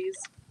boys.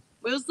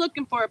 We was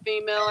looking for a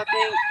female, I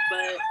think,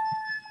 but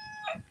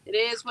it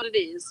is what it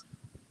is.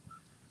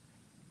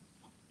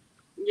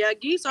 Yeah,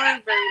 geese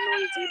aren't very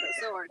noisy, but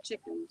so are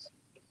chickens.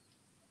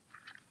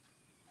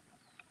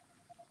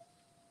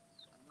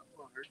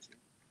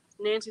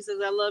 Nancy says,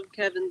 I love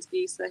Kevin's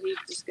geese that he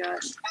just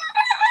got.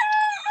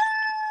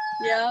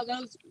 Yeah,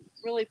 those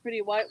really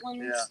pretty white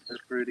ones. Yeah, they're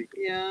pretty.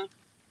 Yeah.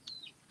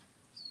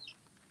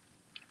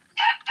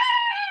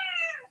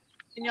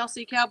 Can y'all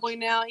see Cowboy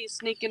now? He's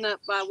sneaking up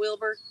by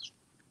Wilbur.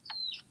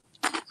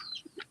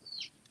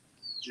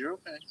 You're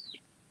okay.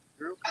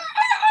 You're okay.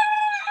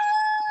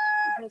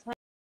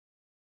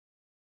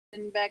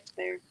 And back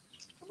there.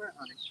 Come here,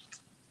 honey.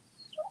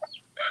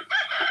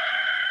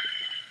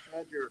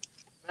 Badger,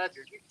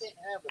 you can't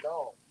have it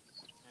all.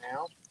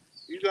 Now,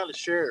 you got to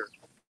share.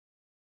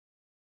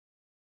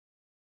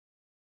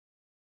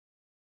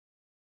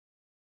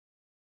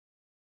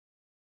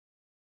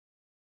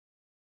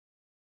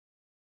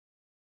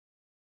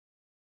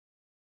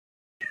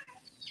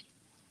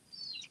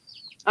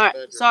 All right,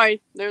 Badger.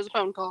 sorry. There's a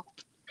phone call.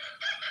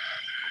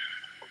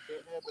 You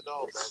can't have it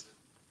all, Badger.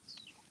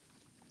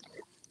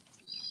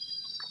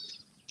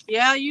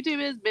 Yeah,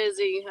 YouTube is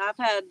busy. I've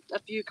had a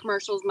few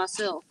commercials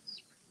myself.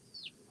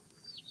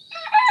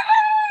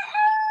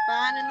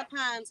 Fine in the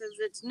Pine says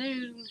it's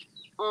new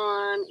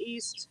on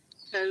East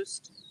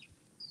Coast.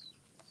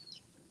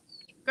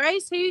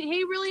 Grace,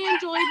 he really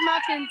enjoyed my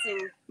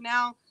fencing.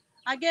 Now,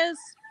 I guess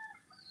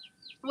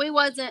we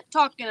wasn't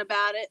talking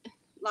about it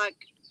like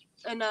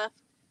enough,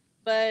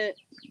 but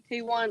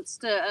he wants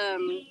to.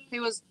 He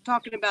was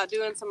talking about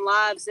doing some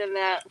lives in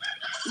that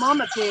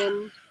mama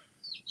pen.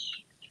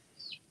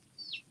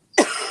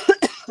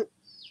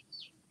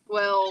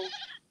 Well,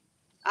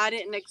 I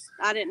didn't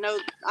know.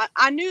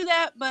 I knew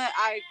that, but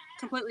I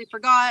completely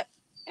forgot,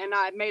 and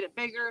I made it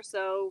bigger.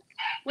 So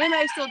we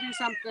may still do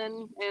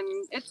something,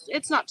 and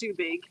it's not too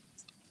big.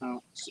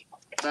 Oh,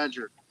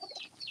 Badger,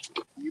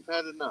 you've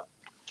had enough.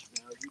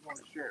 Now you want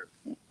to share.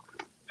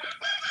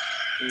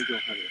 There you go,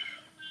 honey.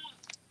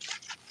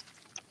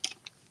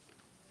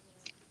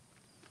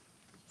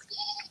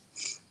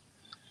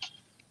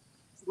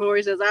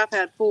 Lori says I've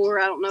had 4.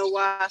 I don't know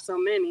why so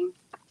many.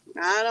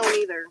 I don't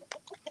either.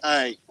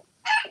 Hey,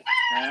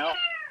 now,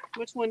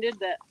 Which one did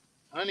that?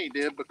 honey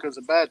did because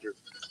of Badger.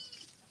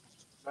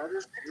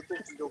 Badger, you're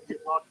fixing to go get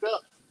locked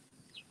up.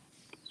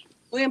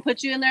 We're gonna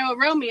put you in there with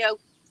Romeo.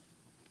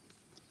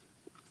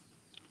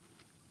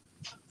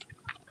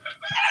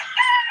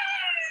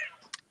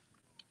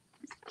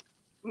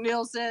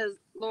 Neil says,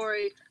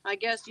 Lori, I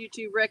guess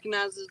YouTube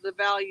recognizes the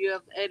value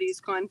of Eddy's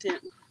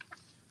content.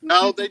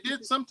 No, they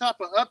did some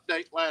type of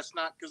update last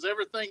night because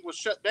everything was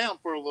shut down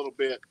for a little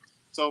bit.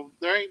 So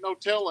there ain't no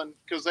telling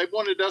because they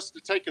wanted us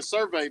to take a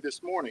survey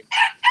this morning.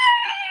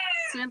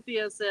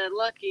 Cynthia said,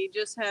 Lucky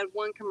just had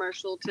 1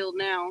 commercial till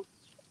now.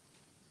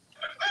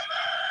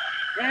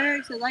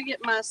 Eric says, I get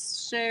my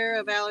share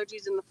of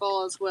allergies in the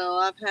fall as well.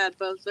 I've had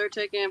both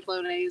Zyrtec and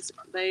Flonase.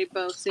 They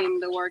both seem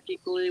to work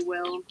equally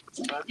well.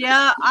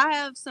 Yeah, I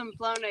have some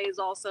Flonase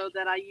also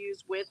that I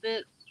use with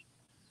it.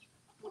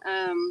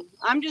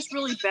 I'm just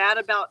really bad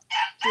about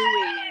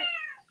doing it.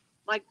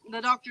 Like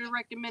the doctor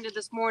recommended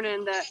this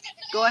morning that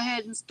go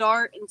ahead and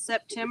start in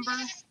September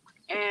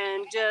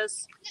and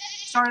just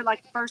start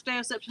like the first day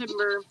of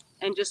September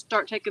and just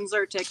start taking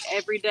Zyrtec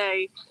every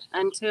day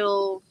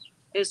until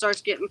it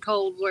starts getting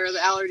cold where the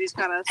allergies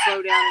kind of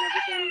slow down and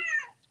everything.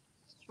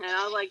 And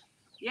I was like,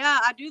 yeah,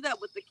 I do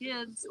that with the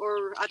kids.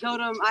 Or I told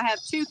them I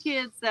have 2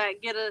 kids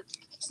that get a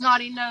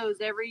snotty nose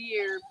every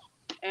year,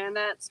 and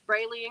that's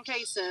Braylee and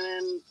Kayson.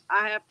 And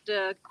I have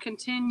to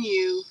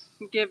continue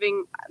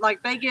giving,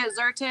 like they get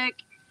Zyrtec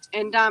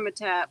and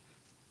Dimetap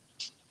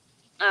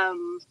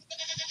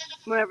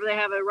whenever they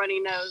have a runny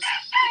nose.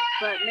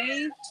 But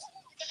me,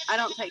 I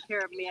don't take care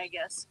of me, I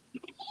guess.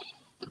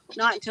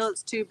 Not until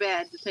it's too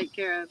bad to take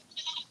care of.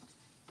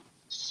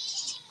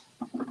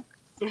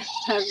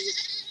 I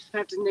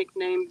have to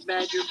nickname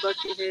Badger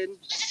Buckethead.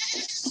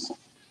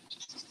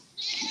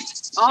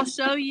 I'll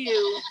show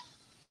you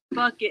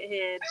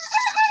Buckethead.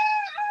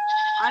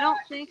 I don't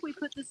think we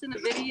put this in a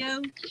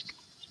video.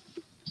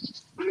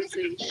 Let me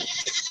see.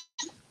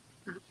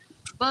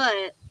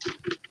 But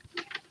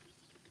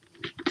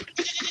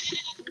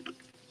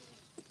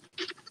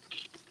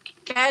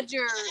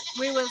Badger,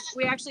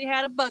 we actually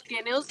had a bucket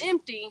and it was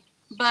empty,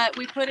 but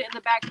we put it in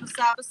the back of the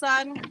side by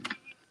side.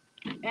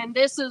 And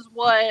this is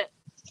what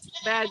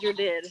Badger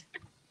did.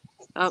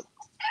 Oh,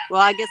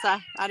 well, I guess I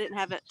didn't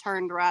have it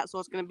turned right, so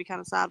it's going to be kind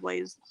of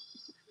sideways.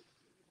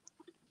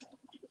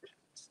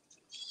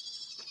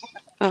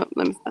 Oh,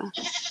 let me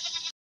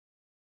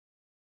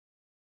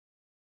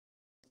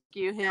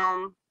rescue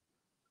him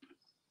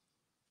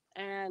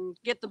and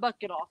get the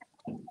bucket off.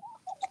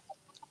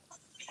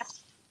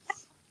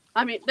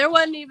 I mean, there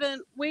wasn't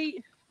even,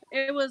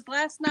 it was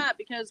last night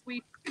because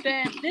we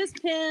fed this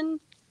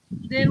pen,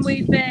 then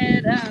we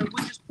fed,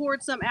 we just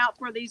poured some out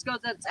for these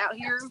goats that's out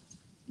here.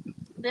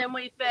 Then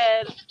we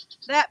fed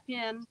that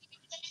pen.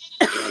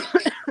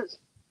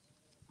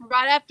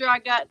 Right after I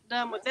got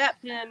done with that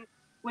pen,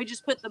 we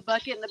just put the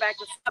bucket in the back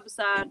of the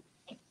side by side,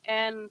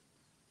 and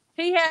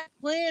he had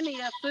plenty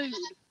of food.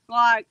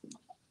 Like,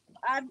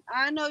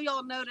 I know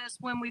y'all notice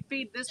when we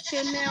feed this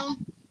pen now,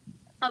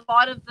 a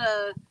lot of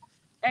the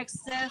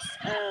excess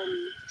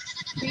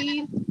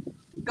feed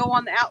go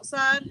on the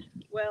outside.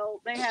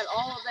 Well, they had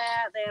all of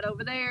that. They had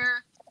over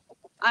there.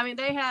 I mean,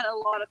 they had a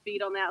lot of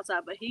feed on the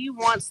outside, but he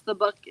wants the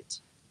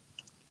bucket.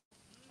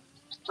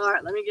 All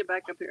right, let me get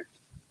back up here.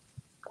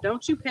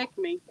 Don't you peck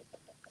me.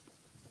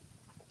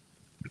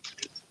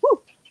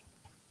 Woo!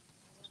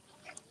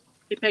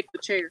 He pecked the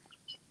chair.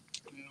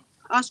 Yeah.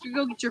 Oscar,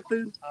 go get your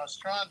food. I was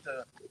trying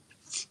to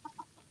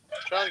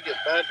get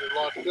Badger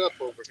locked up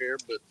over here,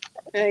 but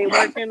it ain't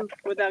working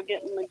without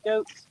getting the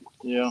goats.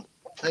 Yeah.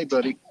 Hey,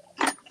 buddy.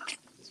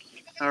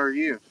 How are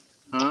you?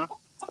 Huh?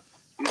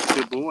 He's a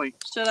good boy.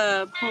 Should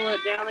I pull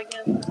it down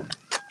again?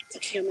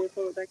 You want me to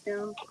pull it back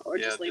down? Or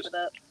Yeah, just leave it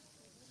up?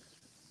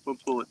 We'll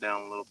pull it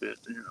down a little bit.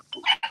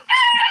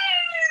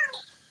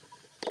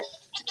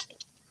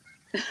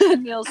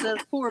 Neil says,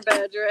 poor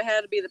Badger, it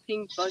had to be the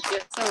pink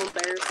bucket. So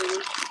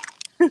embarrassing.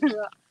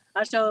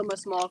 I showed him a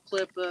small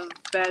clip of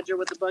Badger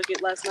with the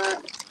bucket last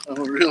night. Oh,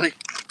 really?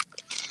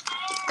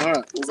 All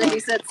right. So he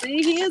said,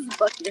 see, he is a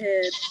bucket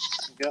head.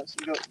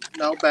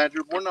 No,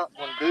 Badger, we're not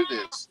going to do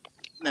this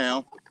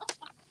now.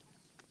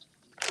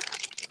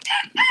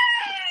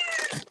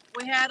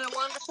 We had a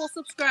wonderful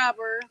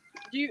subscriber.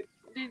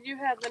 Did you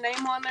have the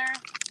name on there?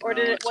 Or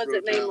was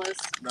it nameless?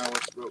 No,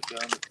 it's wrote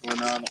down. Well,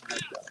 no, I don't have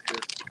that here.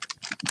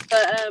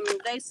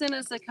 But they sent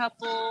us a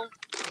couple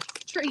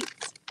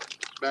treats.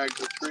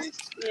 Bags of treats?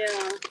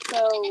 Yeah.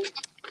 So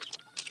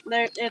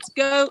it's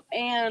goat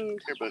and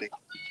here, buddy.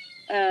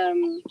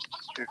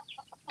 Here.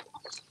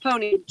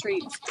 Pony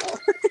treats.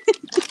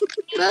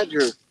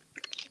 Badger.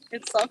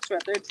 It's socks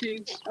right there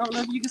too. I don't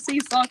know if you can see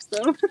socks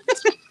though.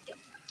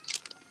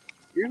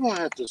 You're going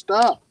to have to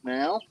stop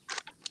now.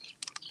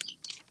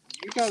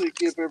 You got to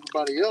give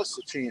everybody else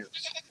a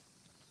chance.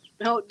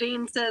 Oh,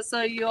 Dean says,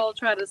 so you all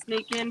try to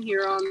sneak in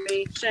here on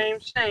me. Shame,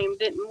 shame.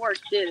 Didn't work,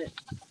 did it?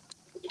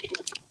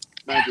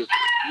 Badger,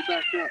 you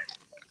back up.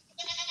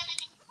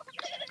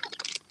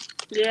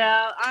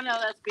 Yeah, I know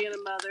that's being a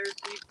mother.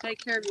 You take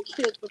care of your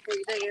kids before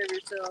you take care of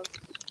yourself.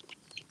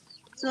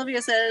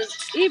 Sylvia says,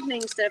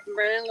 evening, Steph and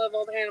Brandon. Love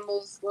all the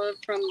animals. Love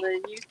from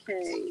the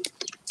UK.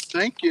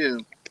 Thank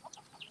you.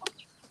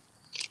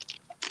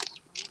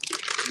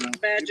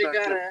 Badger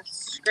got a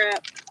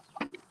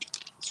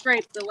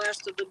scrape the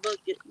last of the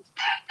bucket.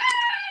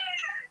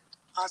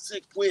 I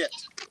said quit.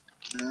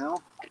 Now.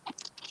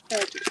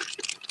 Badger.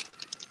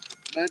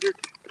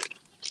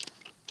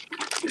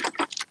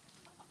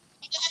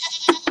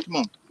 Come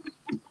on.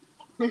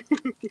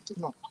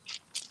 Come on.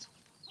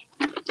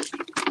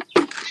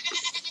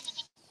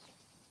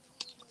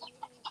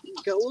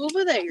 Go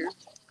over there.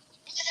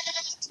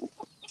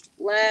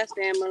 Last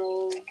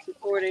animal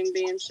recording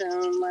being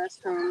shown.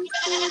 Last home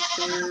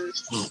stored.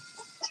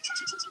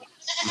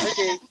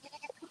 Okay.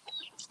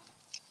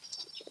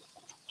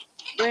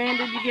 When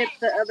did you get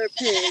the other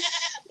pig?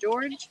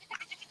 George?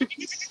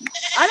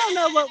 I don't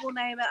know what we'll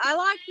name it. I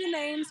like the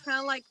names kind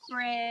of like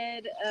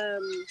Fred,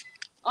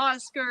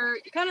 Oscar,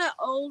 kind of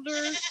old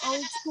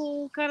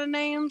school kind of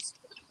names.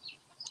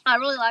 I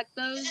really like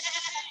those.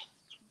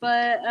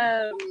 But,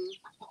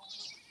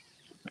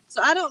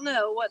 so I don't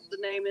know what the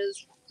name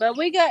is. But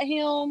we got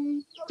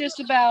him just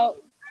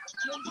about,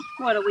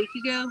 a week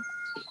ago?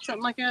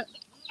 Something like that.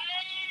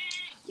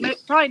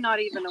 Probably not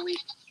even a week.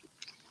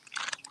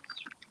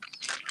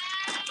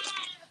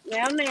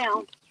 Now.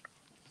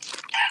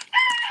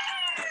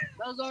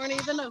 Those aren't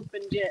even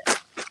opened yet.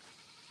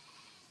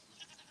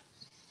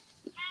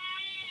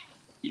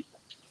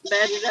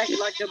 Badger's acting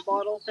like a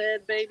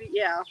bottle-fed baby.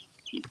 Yeah.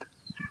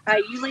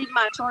 Hey, you leave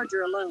my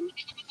charger alone.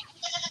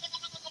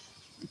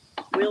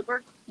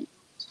 Wilbur.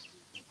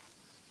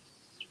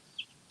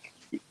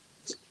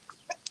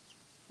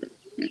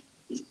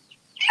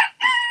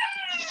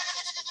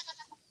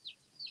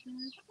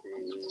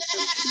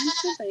 From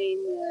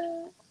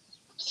Pennsylvania.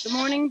 Good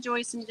morning,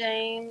 Joyce and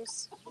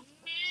James.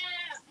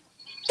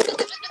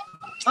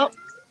 Oh,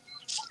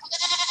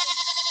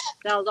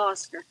 that was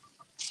Oscar.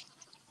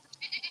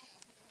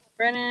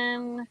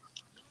 Brennan,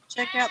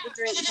 check out the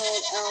drink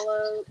called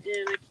Aloe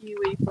in a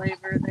kiwi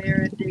flavor. They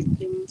are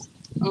addicting.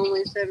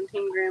 only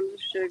 17 grams of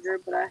sugar,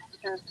 but I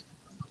have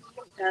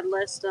had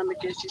less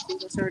stomach issues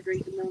since I started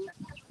drinking them.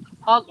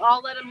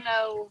 I'll let him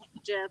know,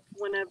 Jeff,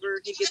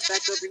 whenever he gets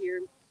back over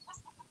here.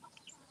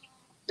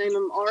 Name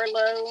him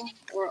Arlo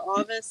or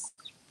Ovis.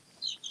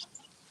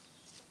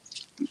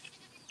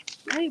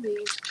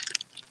 Maybe.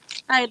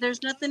 Hey,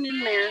 there's nothing in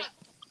there.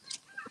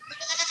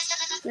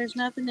 There's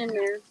nothing in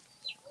there.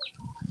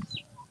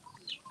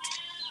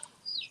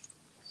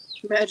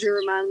 Badger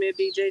reminds me of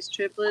DJ's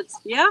triplets.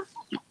 Yeah.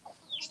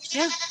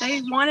 Yeah,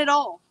 they want it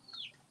all.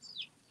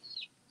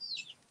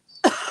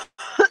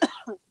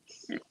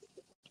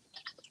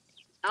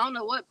 I don't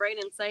know what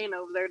Braden's saying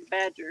over there to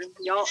Badger.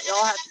 Y'all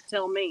have to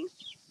tell me,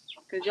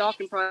 because y'all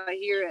can probably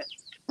hear it.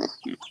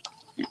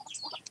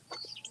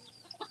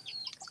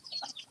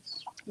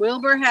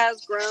 Wilbur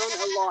has grown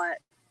a lot.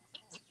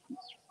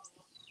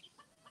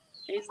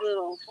 He's a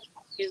little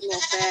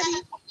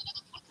fatty.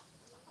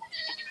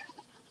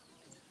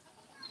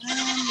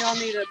 Y'all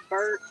need a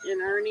Bert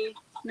and Ernie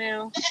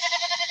now.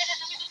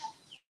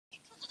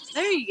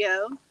 There you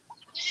go.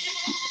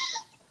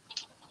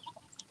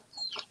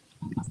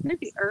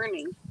 Maybe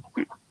Ernie.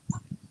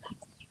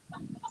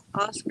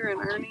 Oscar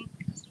and Ernie.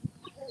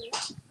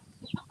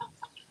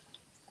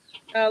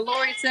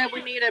 Lori said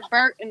we need a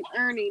Bert and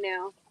Ernie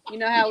now. You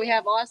know how we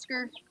have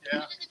Oscar?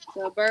 Yeah.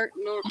 So Bert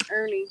and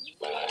Ernie.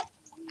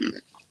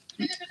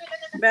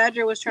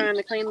 Badger was trying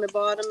to clean the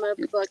bottom of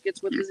the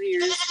buckets with his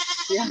ears.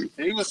 Yeah.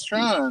 He was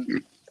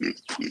trying.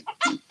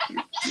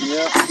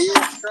 Yeah, he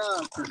was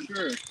trying for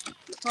sure.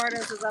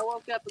 Ricardo says, I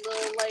woke up a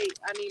little late.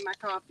 I need my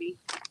coffee.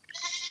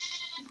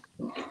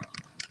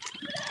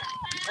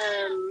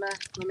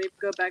 Let me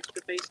go back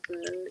to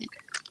Facebook.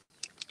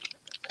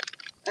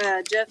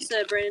 Jeff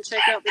said, Brandon,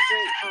 check out the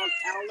drink called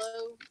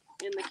Aloe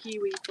in the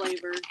kiwi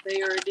flavor.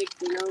 They are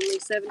addicting. Only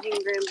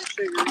 17 grams of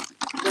sugar.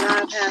 But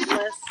I've had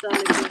less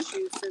stomach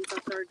issues since I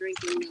started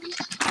drinking them.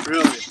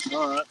 Really?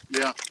 All right.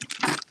 Yeah.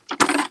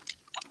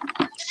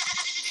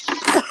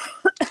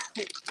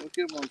 We'll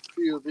give them a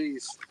few of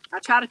these. I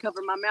try to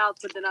cover my mouth,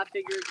 but then I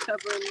figured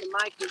covering the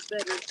mic is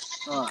better.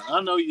 All right.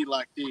 I know you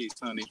like these,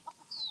 honey.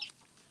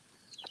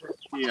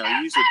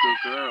 Yeah, you's a good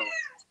girl.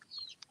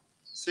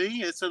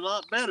 See, it's a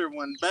lot better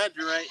when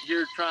Badger ain't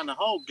here trying to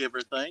hog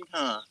everything,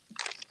 huh?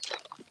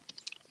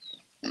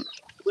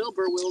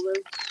 Wilbur will,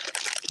 though.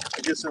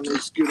 I guess I need to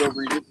scoot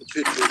over and get in the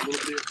picture a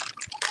little bit.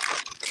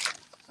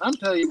 I'm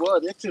telling you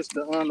what, it's just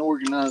an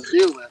unorganized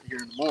deal out here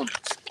in the mornings.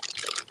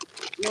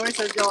 Lori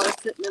says y'all are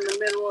sitting in the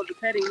middle of the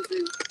petting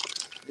zoo.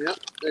 Yep,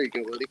 there you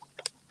go, buddy.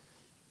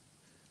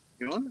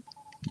 You want it?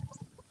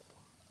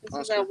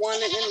 This is I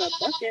want it in the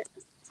bucket.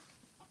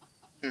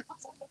 Here.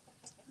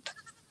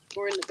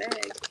 Or in the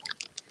bag.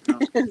 No.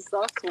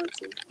 Socks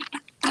wants it.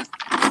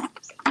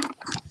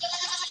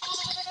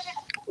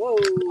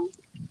 Whoa.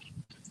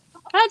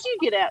 How'd you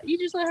get out? You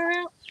just let her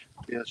out?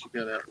 Yeah, she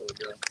got out a little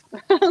bit.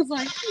 I was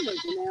like, she's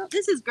looking out.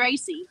 This is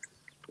Gracie.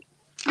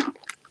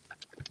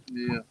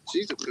 Yeah,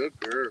 she's a good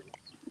girl.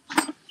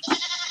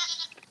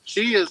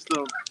 She is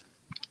the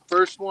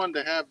first one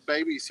to have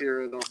babies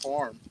here at our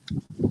farm.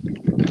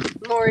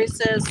 Lori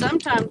says,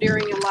 sometime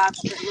during a live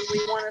stream, we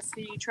want to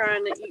see you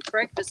trying to eat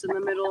breakfast in the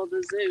middle of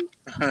the zoo.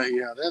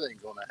 Yeah, that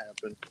ain't going to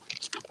happen.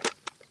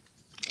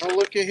 Oh,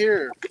 look at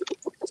here.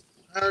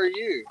 How are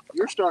you?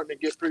 You're starting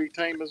to get pretty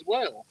tame as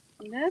well.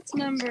 That's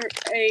number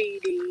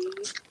 80.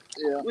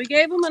 Yeah. We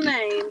gave him a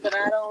name, but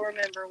I don't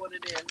remember what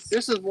it is.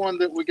 This is one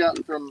that we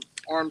got from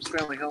Arms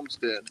Family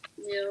Homestead.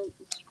 Yep.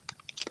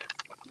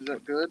 Is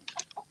that good?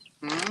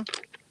 Hmm?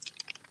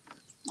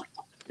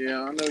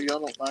 Yeah, I know y'all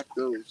don't like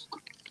those.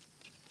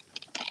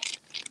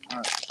 All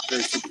right,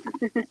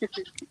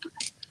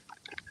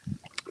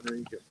 there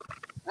you go.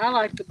 I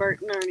like the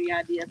Bert and Ernie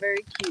idea.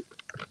 Very cute.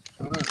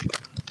 All right.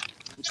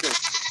 Okay.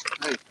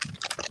 Hey.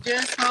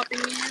 Just hopping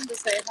in to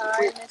say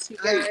hi. I miss you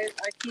guys.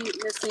 I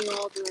keep missing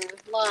all the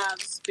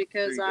lives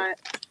because I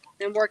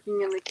am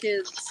working in the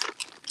kids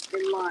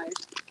in live.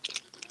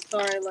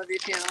 Sorry, I love your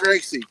channel.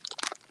 Gracie,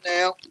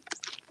 now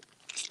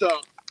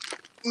stop.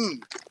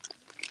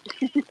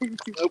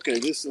 Okay,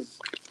 this is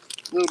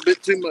a little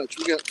bit too much.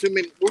 We got too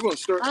many. We're going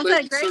to start. I was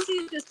like,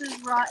 Gracie's just as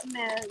rotten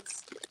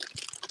as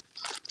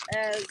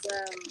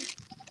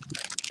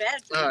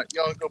Badger. All right,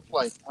 y'all go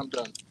play. I'm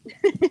done.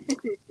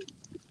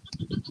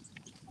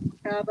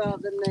 How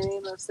about the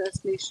name of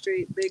Sesame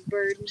Street, Big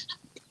Bird?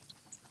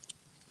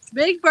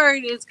 Big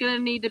Bird is going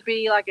to need to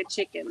be like a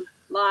chicken.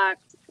 Like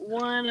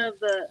one of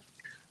the...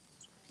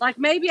 Like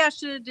maybe I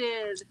should have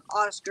did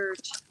Oscar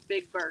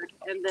Big Bird,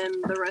 and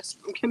then the rest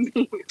of them can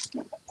be...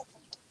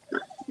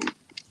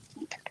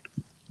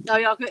 Oh,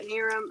 y'all couldn't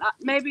hear him?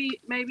 Maybe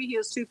he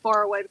was too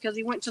far away because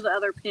he went to the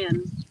other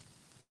pen.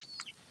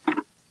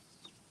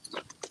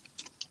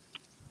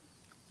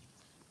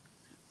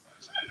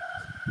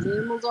 The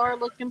animals are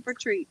looking for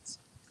treats.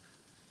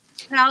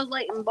 How's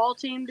Leighton ball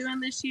team doing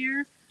this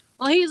year?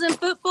 Well, he's in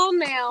football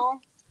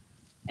now,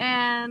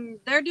 and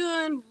they're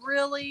doing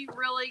really,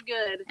 really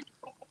good.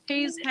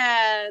 He's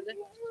had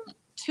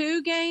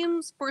 2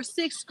 games for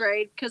 6th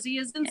grade because he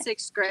is in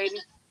 6th grade,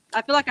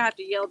 I feel like I have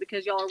to yell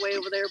because y'all are way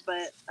over there,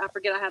 but I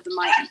forget I have the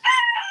mic.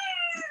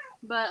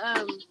 But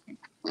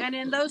and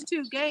in those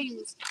 2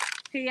 games,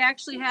 he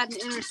actually had an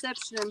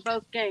interception in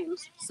both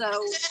games, so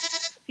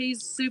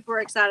he's super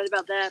excited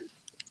about that.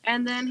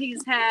 And then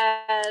he's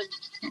had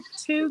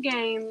 2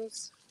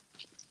 games,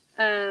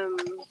 um,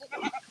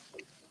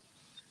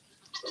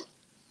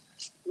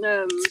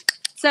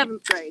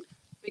 7th grade,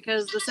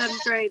 because the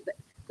 7th grade,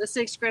 the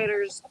 6th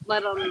graders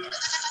let them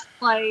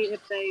play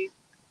if they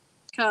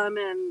come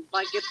and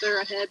like if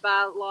they're ahead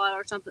by a lot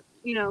or something.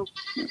 You know,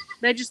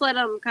 they just let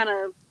them kind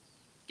of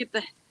get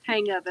the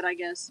hang of it, I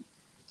guess.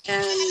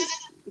 And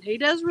he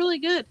does really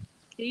good.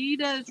 He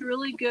does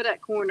really good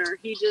at corner.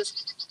 He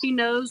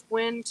knows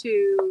when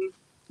to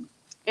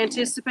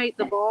anticipate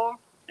the ball,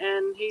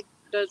 and he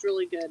does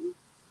really good.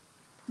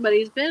 But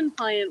he's been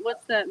playing.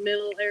 What's that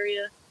middle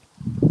area?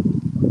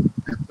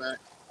 Halfback.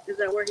 Is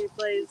that where he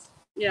plays?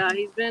 Yeah,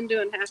 he's been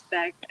doing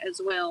halfback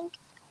as well,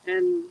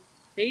 and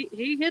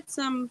he hits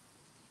some.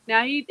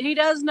 Now he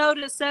does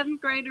notice 7th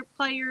grader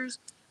players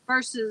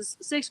versus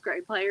 6th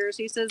grade players.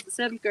 He says the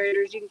 7th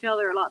graders, you can tell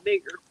they're a lot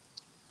bigger.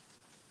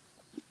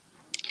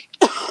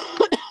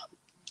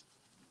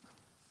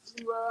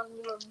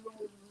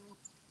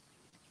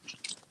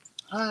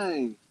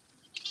 Hey.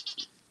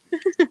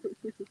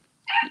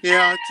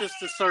 Yeah, it's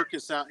just a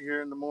circus out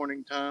here in the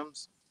morning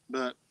times,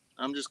 but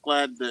I'm just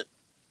glad that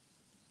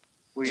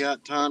we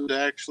got time to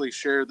actually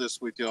share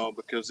this with y'all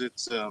because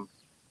it's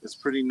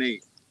pretty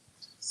neat.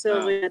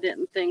 Sylvia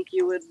didn't think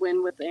you would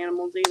win with the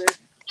animals either.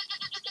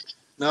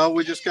 No,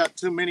 we just got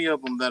too many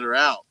of them that are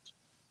out.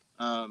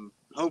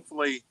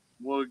 Hopefully,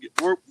 we're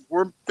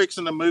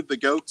fixing to move the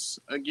goats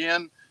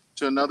again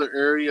to another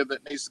area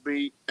that needs to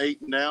be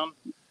eaten down,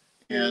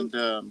 and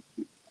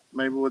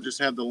maybe we'll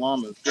just have the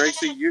llamas.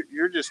 Gracie,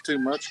 you're just too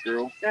much,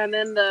 girl. And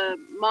then the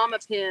mama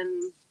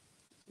pin,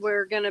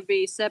 we're gonna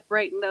be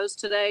separating those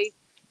today.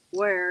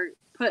 We're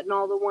putting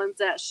all the ones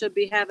that should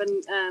be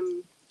having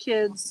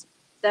kids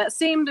that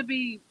seem to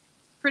be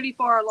pretty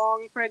far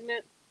along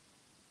pregnant,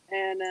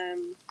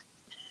 and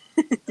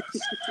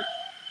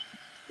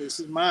This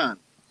is mine.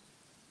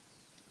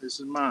 This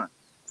is mine.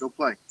 Go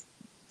play.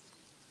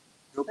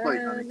 Go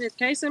play, honey. is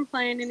Kayson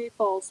playing any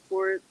fall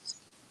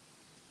sports?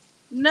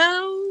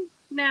 No.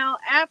 Now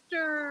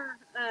after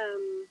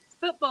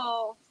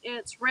football,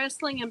 it's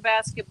wrestling and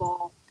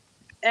basketball,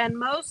 and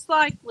most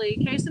likely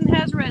Kayson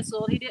has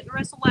wrestled. He didn't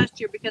wrestle last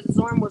year because his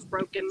arm was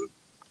broken,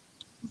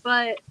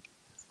 but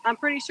I'm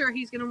pretty sure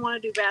he's going to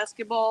want to do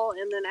basketball,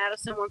 and then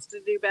Addison wants to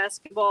do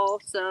basketball.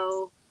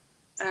 So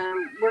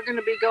we're going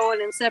to be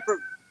going in separate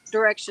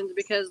directions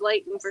because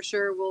Leighton for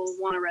sure will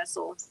want to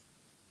wrestle.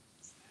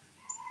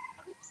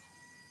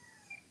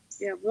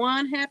 You have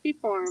one happy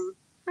farm.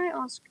 Hi,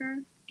 Oscar.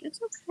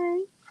 It's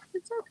okay.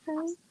 It's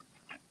okay.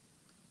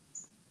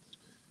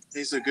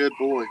 He's a good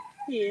boy.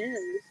 He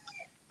is.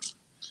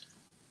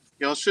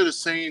 Y'all should have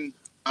seen.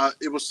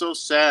 It was so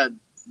sad.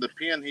 The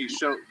pen he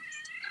showed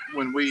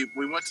when we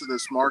went to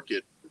this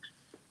market,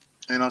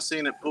 and I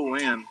seen it pull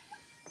in,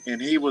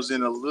 and he was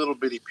in a little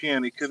bitty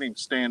pen. He couldn't even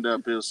stand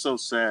up. It was so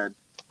sad.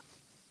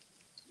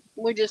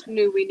 We just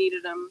knew we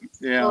needed him.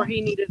 Yeah. Or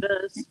he needed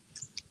us.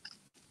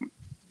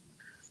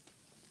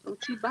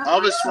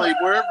 Obviously,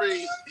 wherever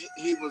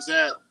he was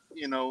at,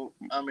 you know,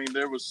 I mean,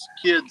 there was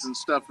kids and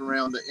stuff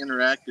around that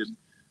interacted,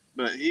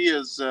 but he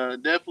has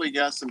definitely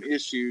got some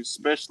issues,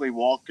 especially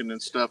walking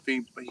and stuff.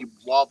 He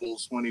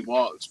wobbles when he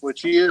walks,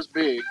 which he is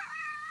big.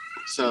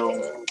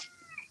 So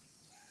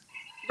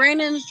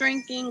Brandon's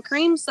drinking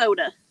cream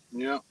soda.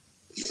 yeah.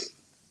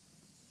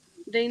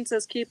 Dean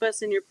says, keep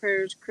us in your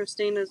prayers.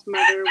 Christina's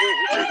mother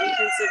went into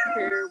intensive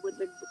care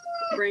with a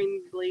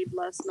brain bleed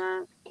last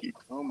night.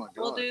 Oh my God.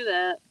 We'll do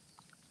that.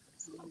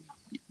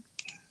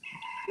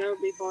 That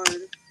would be hard.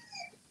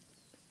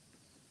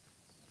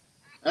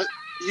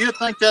 You'd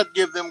think that'd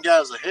give them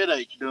guys a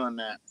headache doing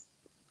that.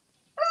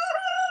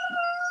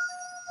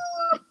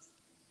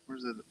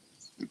 Where's the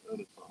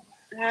other phone?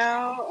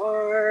 How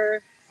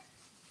are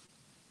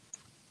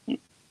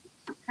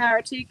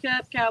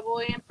Teacup,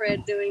 Cowboy, and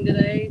Fred doing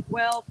today?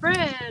 Well,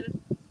 Fred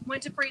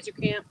went to freezer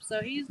camp,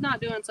 so he's not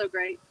doing so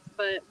great,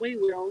 but we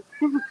will.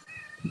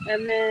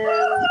 And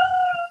then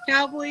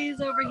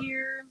Cowboy's over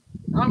here.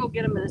 I'll go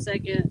get him in a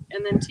second.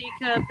 And then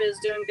Teacup is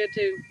doing good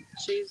too.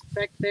 She's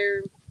back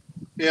there.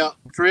 Yeah,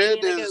 Fred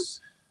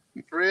left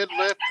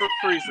for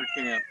freezer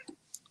camp.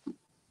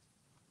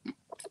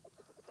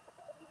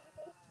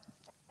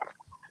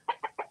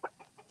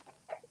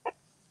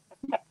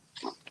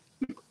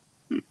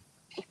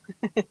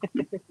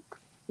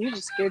 You're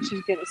just scared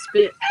she's gonna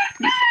spit.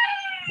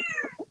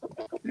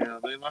 Yeah,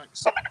 they like.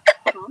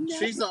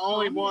 She's the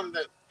only one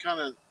that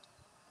kind of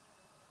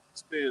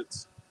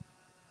spits.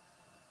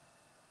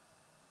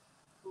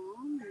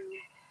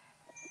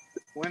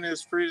 When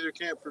is freezer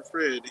camp for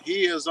Fred?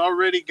 He is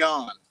already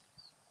gone.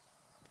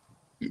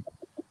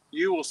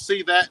 You will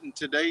see that in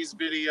today's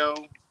video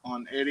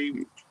on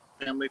Eddy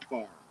Family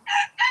Farm.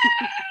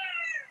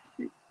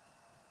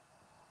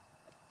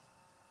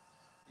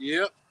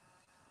 Yep.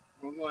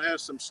 We're going to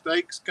have some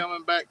steaks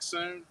coming back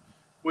soon.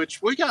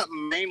 which we got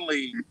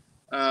mainly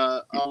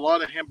a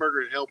lot of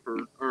hamburger helper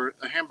or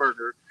a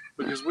hamburger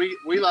because we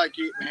like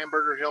eating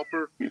hamburger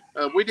helper.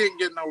 We didn't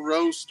get no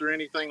roast or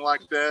anything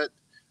like that.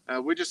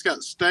 We just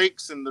got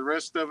steaks and the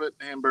rest of it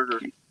hamburger.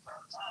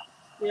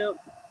 Yep.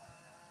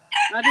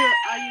 I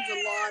use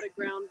a lot of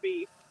ground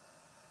beef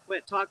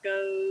with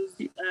tacos,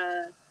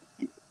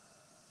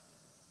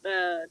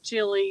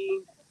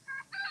 chili.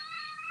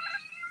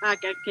 I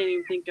can't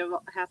even think of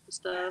half the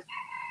stuff.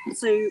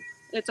 Soup.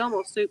 It's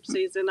almost soup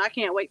season. I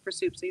can't wait for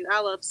soup season. I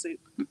love soup.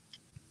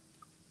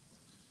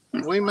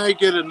 We may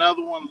get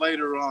another one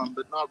later on,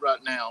 but not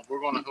right now.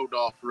 We're going to hold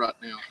off right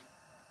now.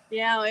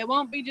 Yeah, it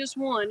won't be just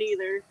one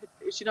either.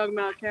 Is she talking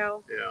about a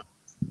cow? Yeah.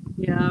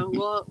 Yeah,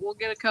 we'll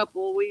get a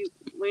couple. We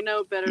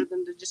know better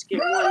than to just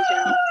get one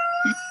cow.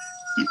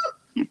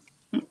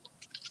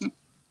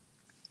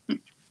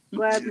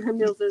 Glad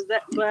Neil says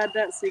that. Glad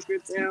that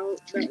secret's out.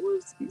 That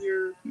was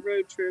your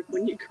road trip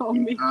when you called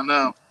me. I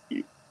know.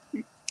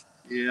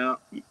 Yeah.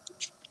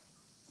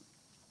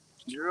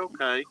 You're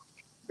okay.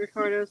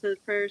 Ricardo says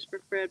prayers for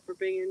Fred for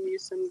bringing you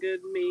some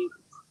good meat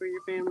for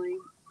your family.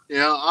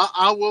 Yeah,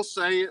 I will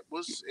say it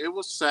was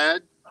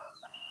sad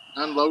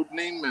unloading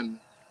him and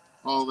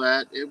all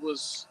that. It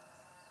was,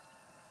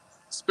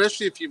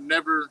 especially if you've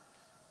never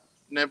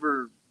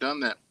done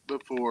that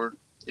before.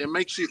 It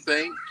makes you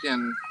think,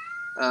 and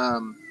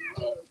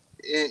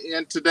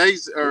in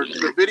today's or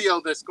the video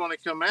that's going to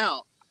come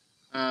out,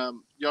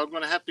 y'all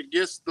going to have to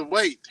guess the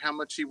weight, how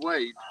much he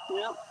weighed.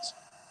 Yep.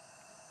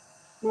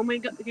 Can we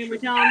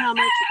tell him how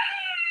much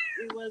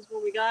it was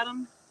when we got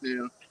him?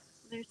 Yeah.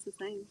 There's the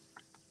thing.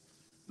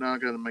 Now I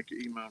got to make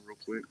an email real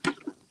quick.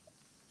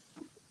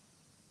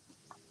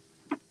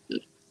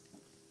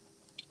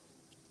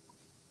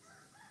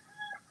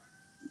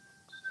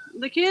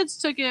 The kids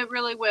took it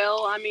really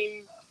well. I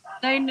mean,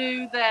 they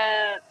knew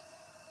that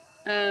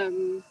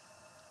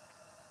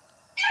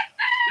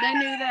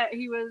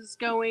he was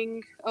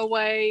going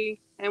away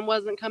and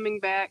wasn't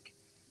coming back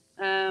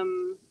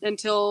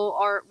until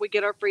we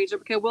get our freezer,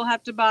 because we'll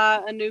have to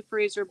buy a new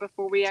freezer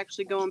before we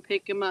actually go and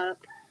pick him up.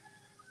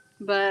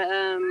 But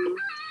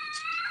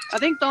I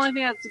think the only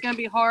thing that's going to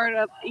be hard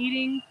of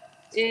eating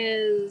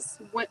is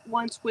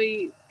once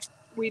we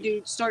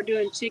start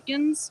doing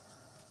chickens.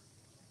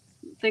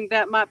 I think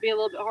that might be a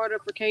little bit harder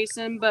for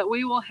Kayson, but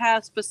we will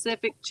have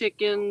specific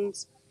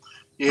chickens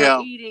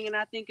for eating, and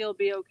I think it'll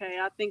be okay.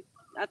 I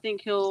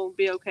think he'll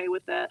be okay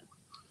with that.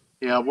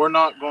 Yeah, we're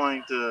not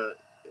going to.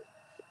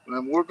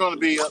 We're going to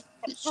be up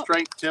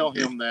straight tell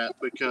him that,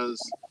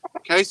 because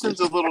Kayson's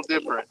a little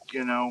different,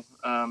 you know.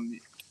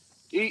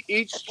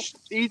 Each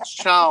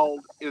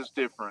child is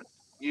different.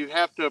 You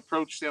have to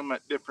approach them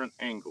at different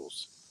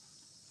angles.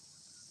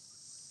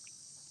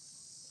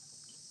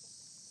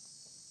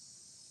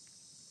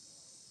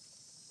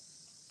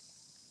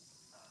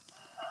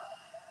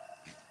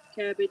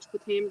 Cabbage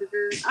with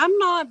hamburgers. I'm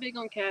not big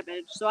on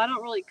cabbage, so I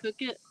don't really cook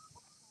it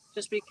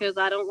just because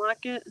I don't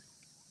like it,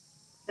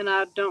 and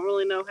I don't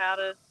really know how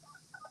to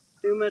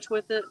do much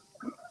with it.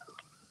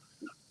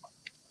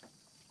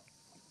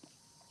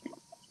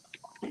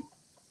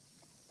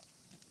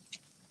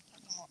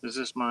 Is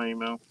this my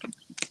email?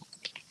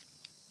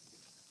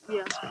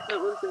 Yeah, that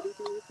was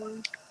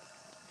good.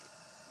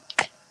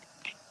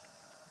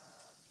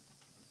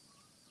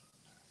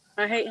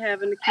 I hate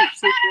having to keep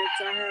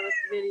secrets. I have a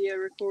video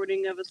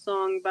recording of a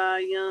song by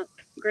a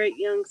great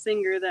young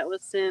singer that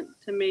was sent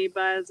to me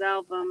by his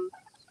album.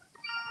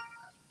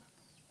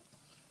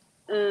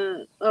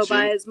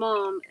 By his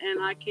mom,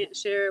 and I can't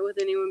share it with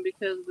anyone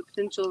because of the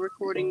potential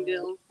recording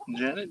deal.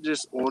 Janet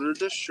just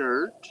ordered a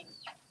shirt.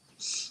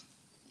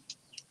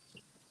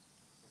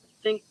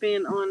 I think,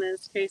 being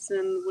honest,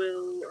 Kayson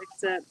will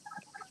accept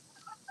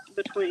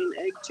between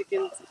egg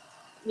chickens.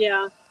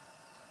 Yeah.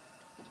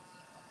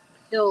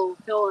 He'll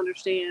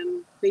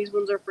understand. These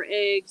ones are for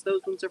eggs,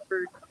 those ones are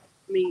for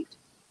meat.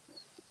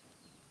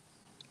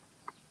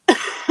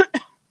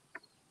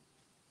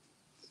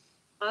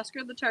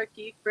 Oscar the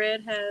turkey.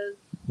 Fred has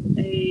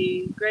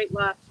a great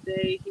life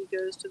today. He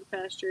goes to the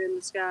pasture in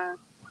the sky.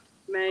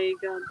 May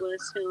God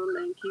bless him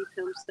and keep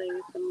him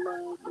safe and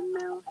loved. And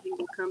now he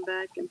will come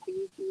back and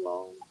feed you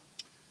all.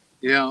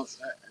 Yeah,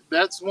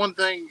 that's one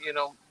thing, you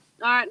know.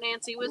 All right,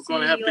 Nancy, we'll see you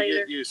later. We're going to have to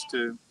get used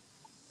to.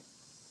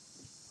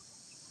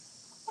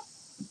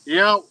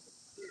 Yeah,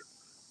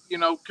 you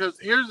know, because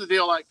here's the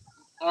deal. Like,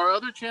 our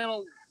other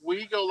channel,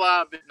 we go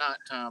live at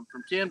nighttime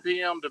from 10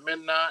 p.m. to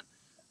midnight.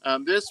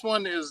 This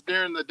one is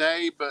during the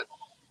day, but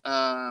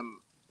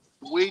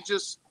we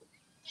just,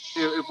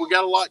 if we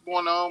got a lot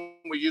going on,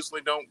 we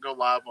usually don't go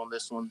live on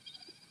this one.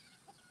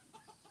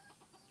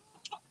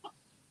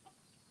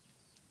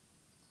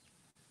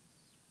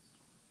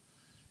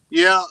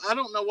 Yeah, I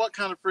don't know what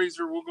kind of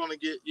freezer we're going to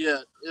get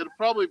yet. It'll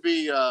probably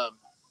be, I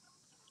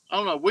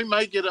don't know, we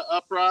may get an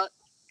upright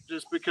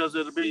just because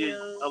it'll be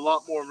a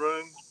lot more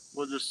room.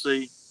 We'll just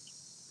see.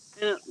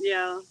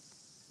 Yeah,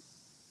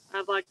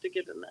 I'd like to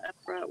get an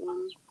upright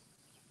one.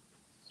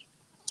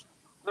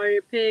 Are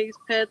your pigs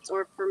pets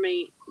or for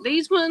meat?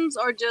 These ones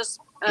are just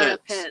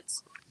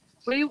pets.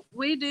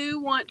 We do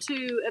want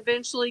to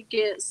eventually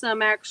get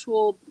some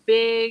actual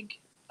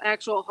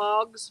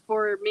hogs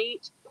for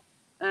meat.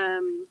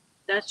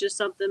 That's just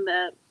something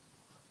that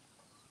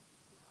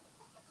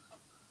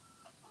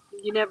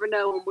you never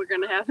know when we're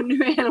going to have a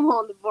new animal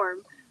on the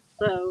farm.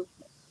 So,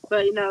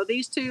 but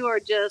these two are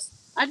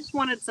I just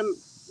wanted some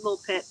little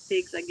pet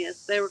pigs, I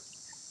guess.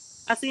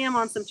 I see them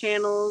on some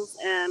channels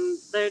and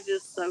they're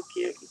just so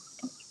cute.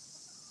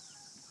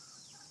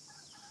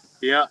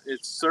 Yeah,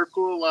 it's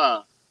Circle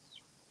Alive.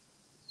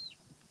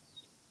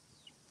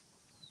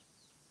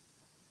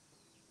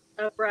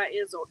 Upright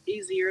is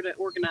easier to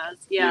organize.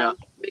 Yeah.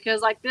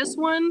 Because like this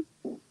one,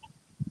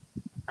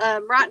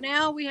 right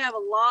now we have a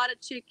lot of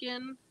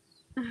chicken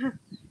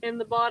in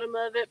the bottom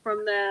of it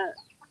from that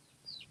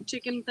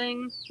chicken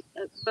thing,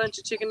 a bunch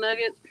of chicken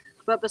nuggets.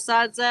 But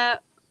besides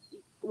that,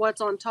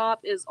 what's on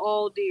top is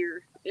all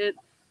deer. The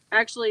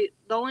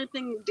only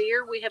thing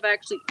deer we have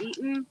actually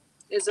eaten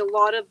is a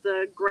lot of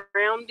the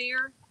ground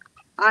deer.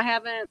 I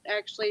haven't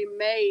actually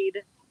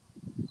made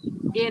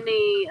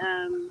any.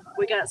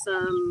 We got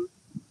some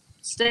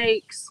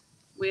steaks.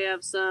 We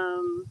have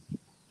some.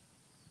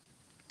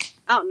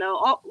 I don't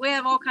know. We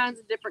have all kinds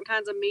of different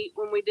kinds of meat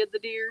when we did the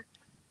deer.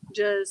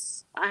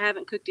 I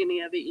haven't cooked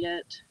any of it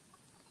yet.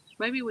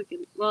 Maybe we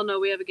can. Well, no,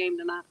 we have a game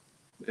tonight.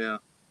 Yeah.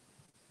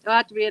 It'll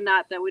have to be a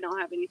night that we don't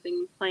have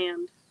anything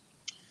planned.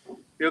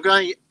 You got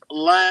any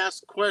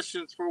last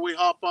questions before we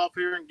hop off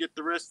here and get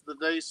the rest of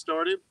the day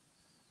started?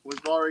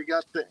 We've already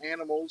got the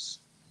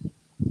animals.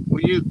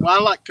 I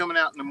like coming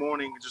out in the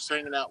morning and just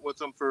hanging out with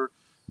them for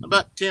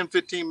about 10,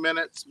 15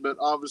 minutes, but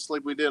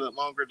obviously we did it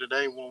longer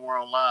today when we're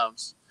on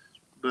lives.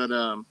 But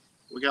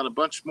we got a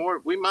bunch more.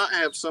 We might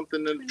have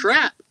something in the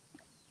trap.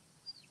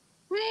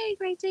 Hey,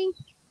 Gracie.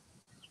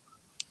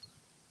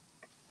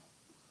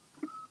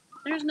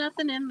 There's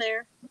nothing in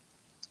there.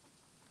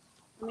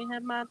 Let me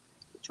have my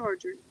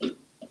charger.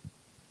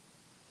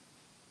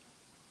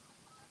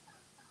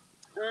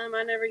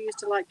 I never used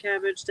to like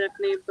cabbage,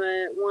 Stephanie,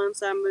 but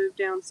once I moved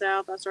down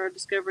south, I started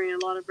discovering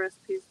a lot of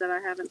recipes that I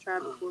haven't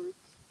tried before.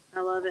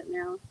 I love it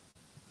now.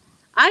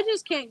 I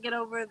just can't get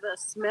over the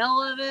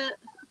smell of it.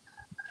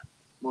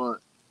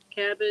 What?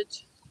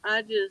 Cabbage.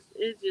 I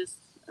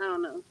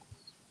don't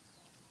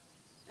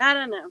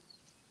know.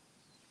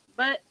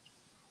 But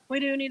we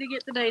do need to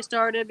get the day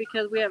started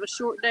because we have a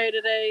short day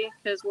today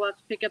because we'll have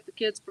to pick up the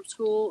kids from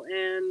school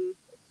and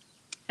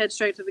head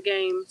straight to the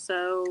game.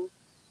 So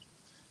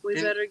we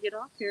better get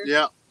off here.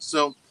 Yeah.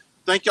 So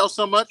thank y'all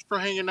so much for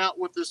hanging out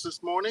with us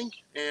this morning.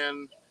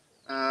 And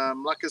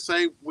like I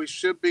say, we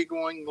should be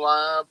going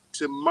live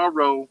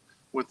tomorrow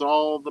with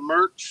all the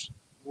merch.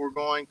 We're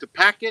going to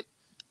pack it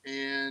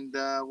and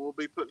we'll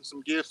be putting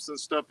some gifts and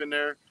stuff in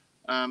there.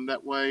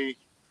 That way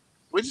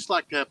we just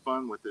like to have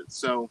fun with it.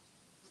 So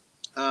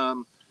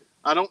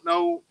I don't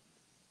know.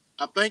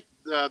 I think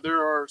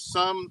there are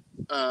some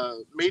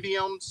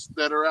mediums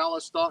that are out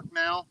of stock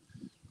now.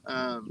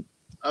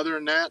 Other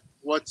than that,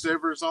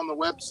 whatever's on the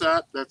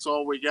website, that's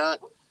all we got.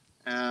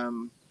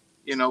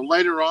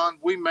 Later on,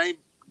 we may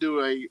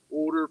do a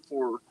order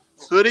for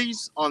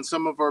hoodies on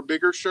some of our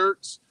bigger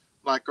shirts,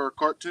 like our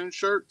cartoon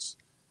shirts,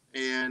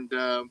 and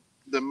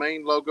the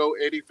main logo,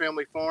 Eddy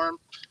Family Farm.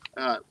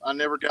 I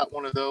never got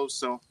one of those,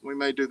 so we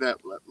may do that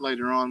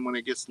later on when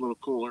it gets a little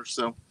cooler.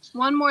 So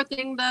one more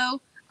thing,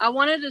 though. I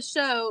wanted to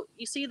show,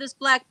 you see this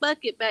black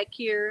bucket back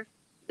here?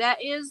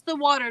 That is the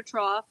water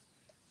trough.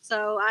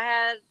 So I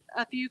had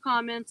a few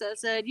comments that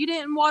said, you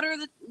didn't water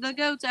the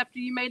goats after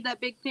you made that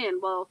big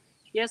pen. Well,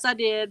 yes, I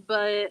did,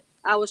 but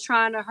I was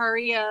trying to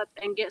hurry up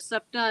and get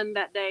stuff done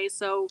that day,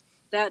 so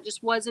that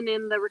just wasn't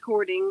in the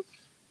recording.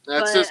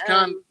 That's just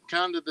kind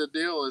of the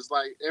deal is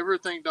like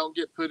everything don't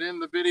get put in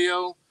the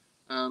video.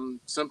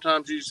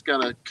 Sometimes you just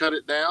got to cut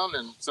it down,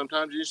 and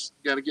sometimes you just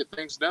got to get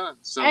things done.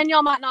 So, and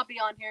y'all might not be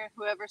on here,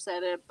 whoever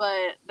said it,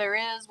 but there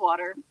is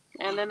water,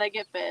 and then they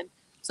get fed.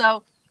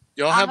 So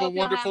y'all have a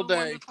wonderful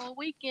day. Wonderful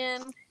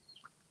weekend.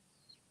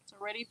 It's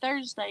already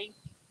Thursday.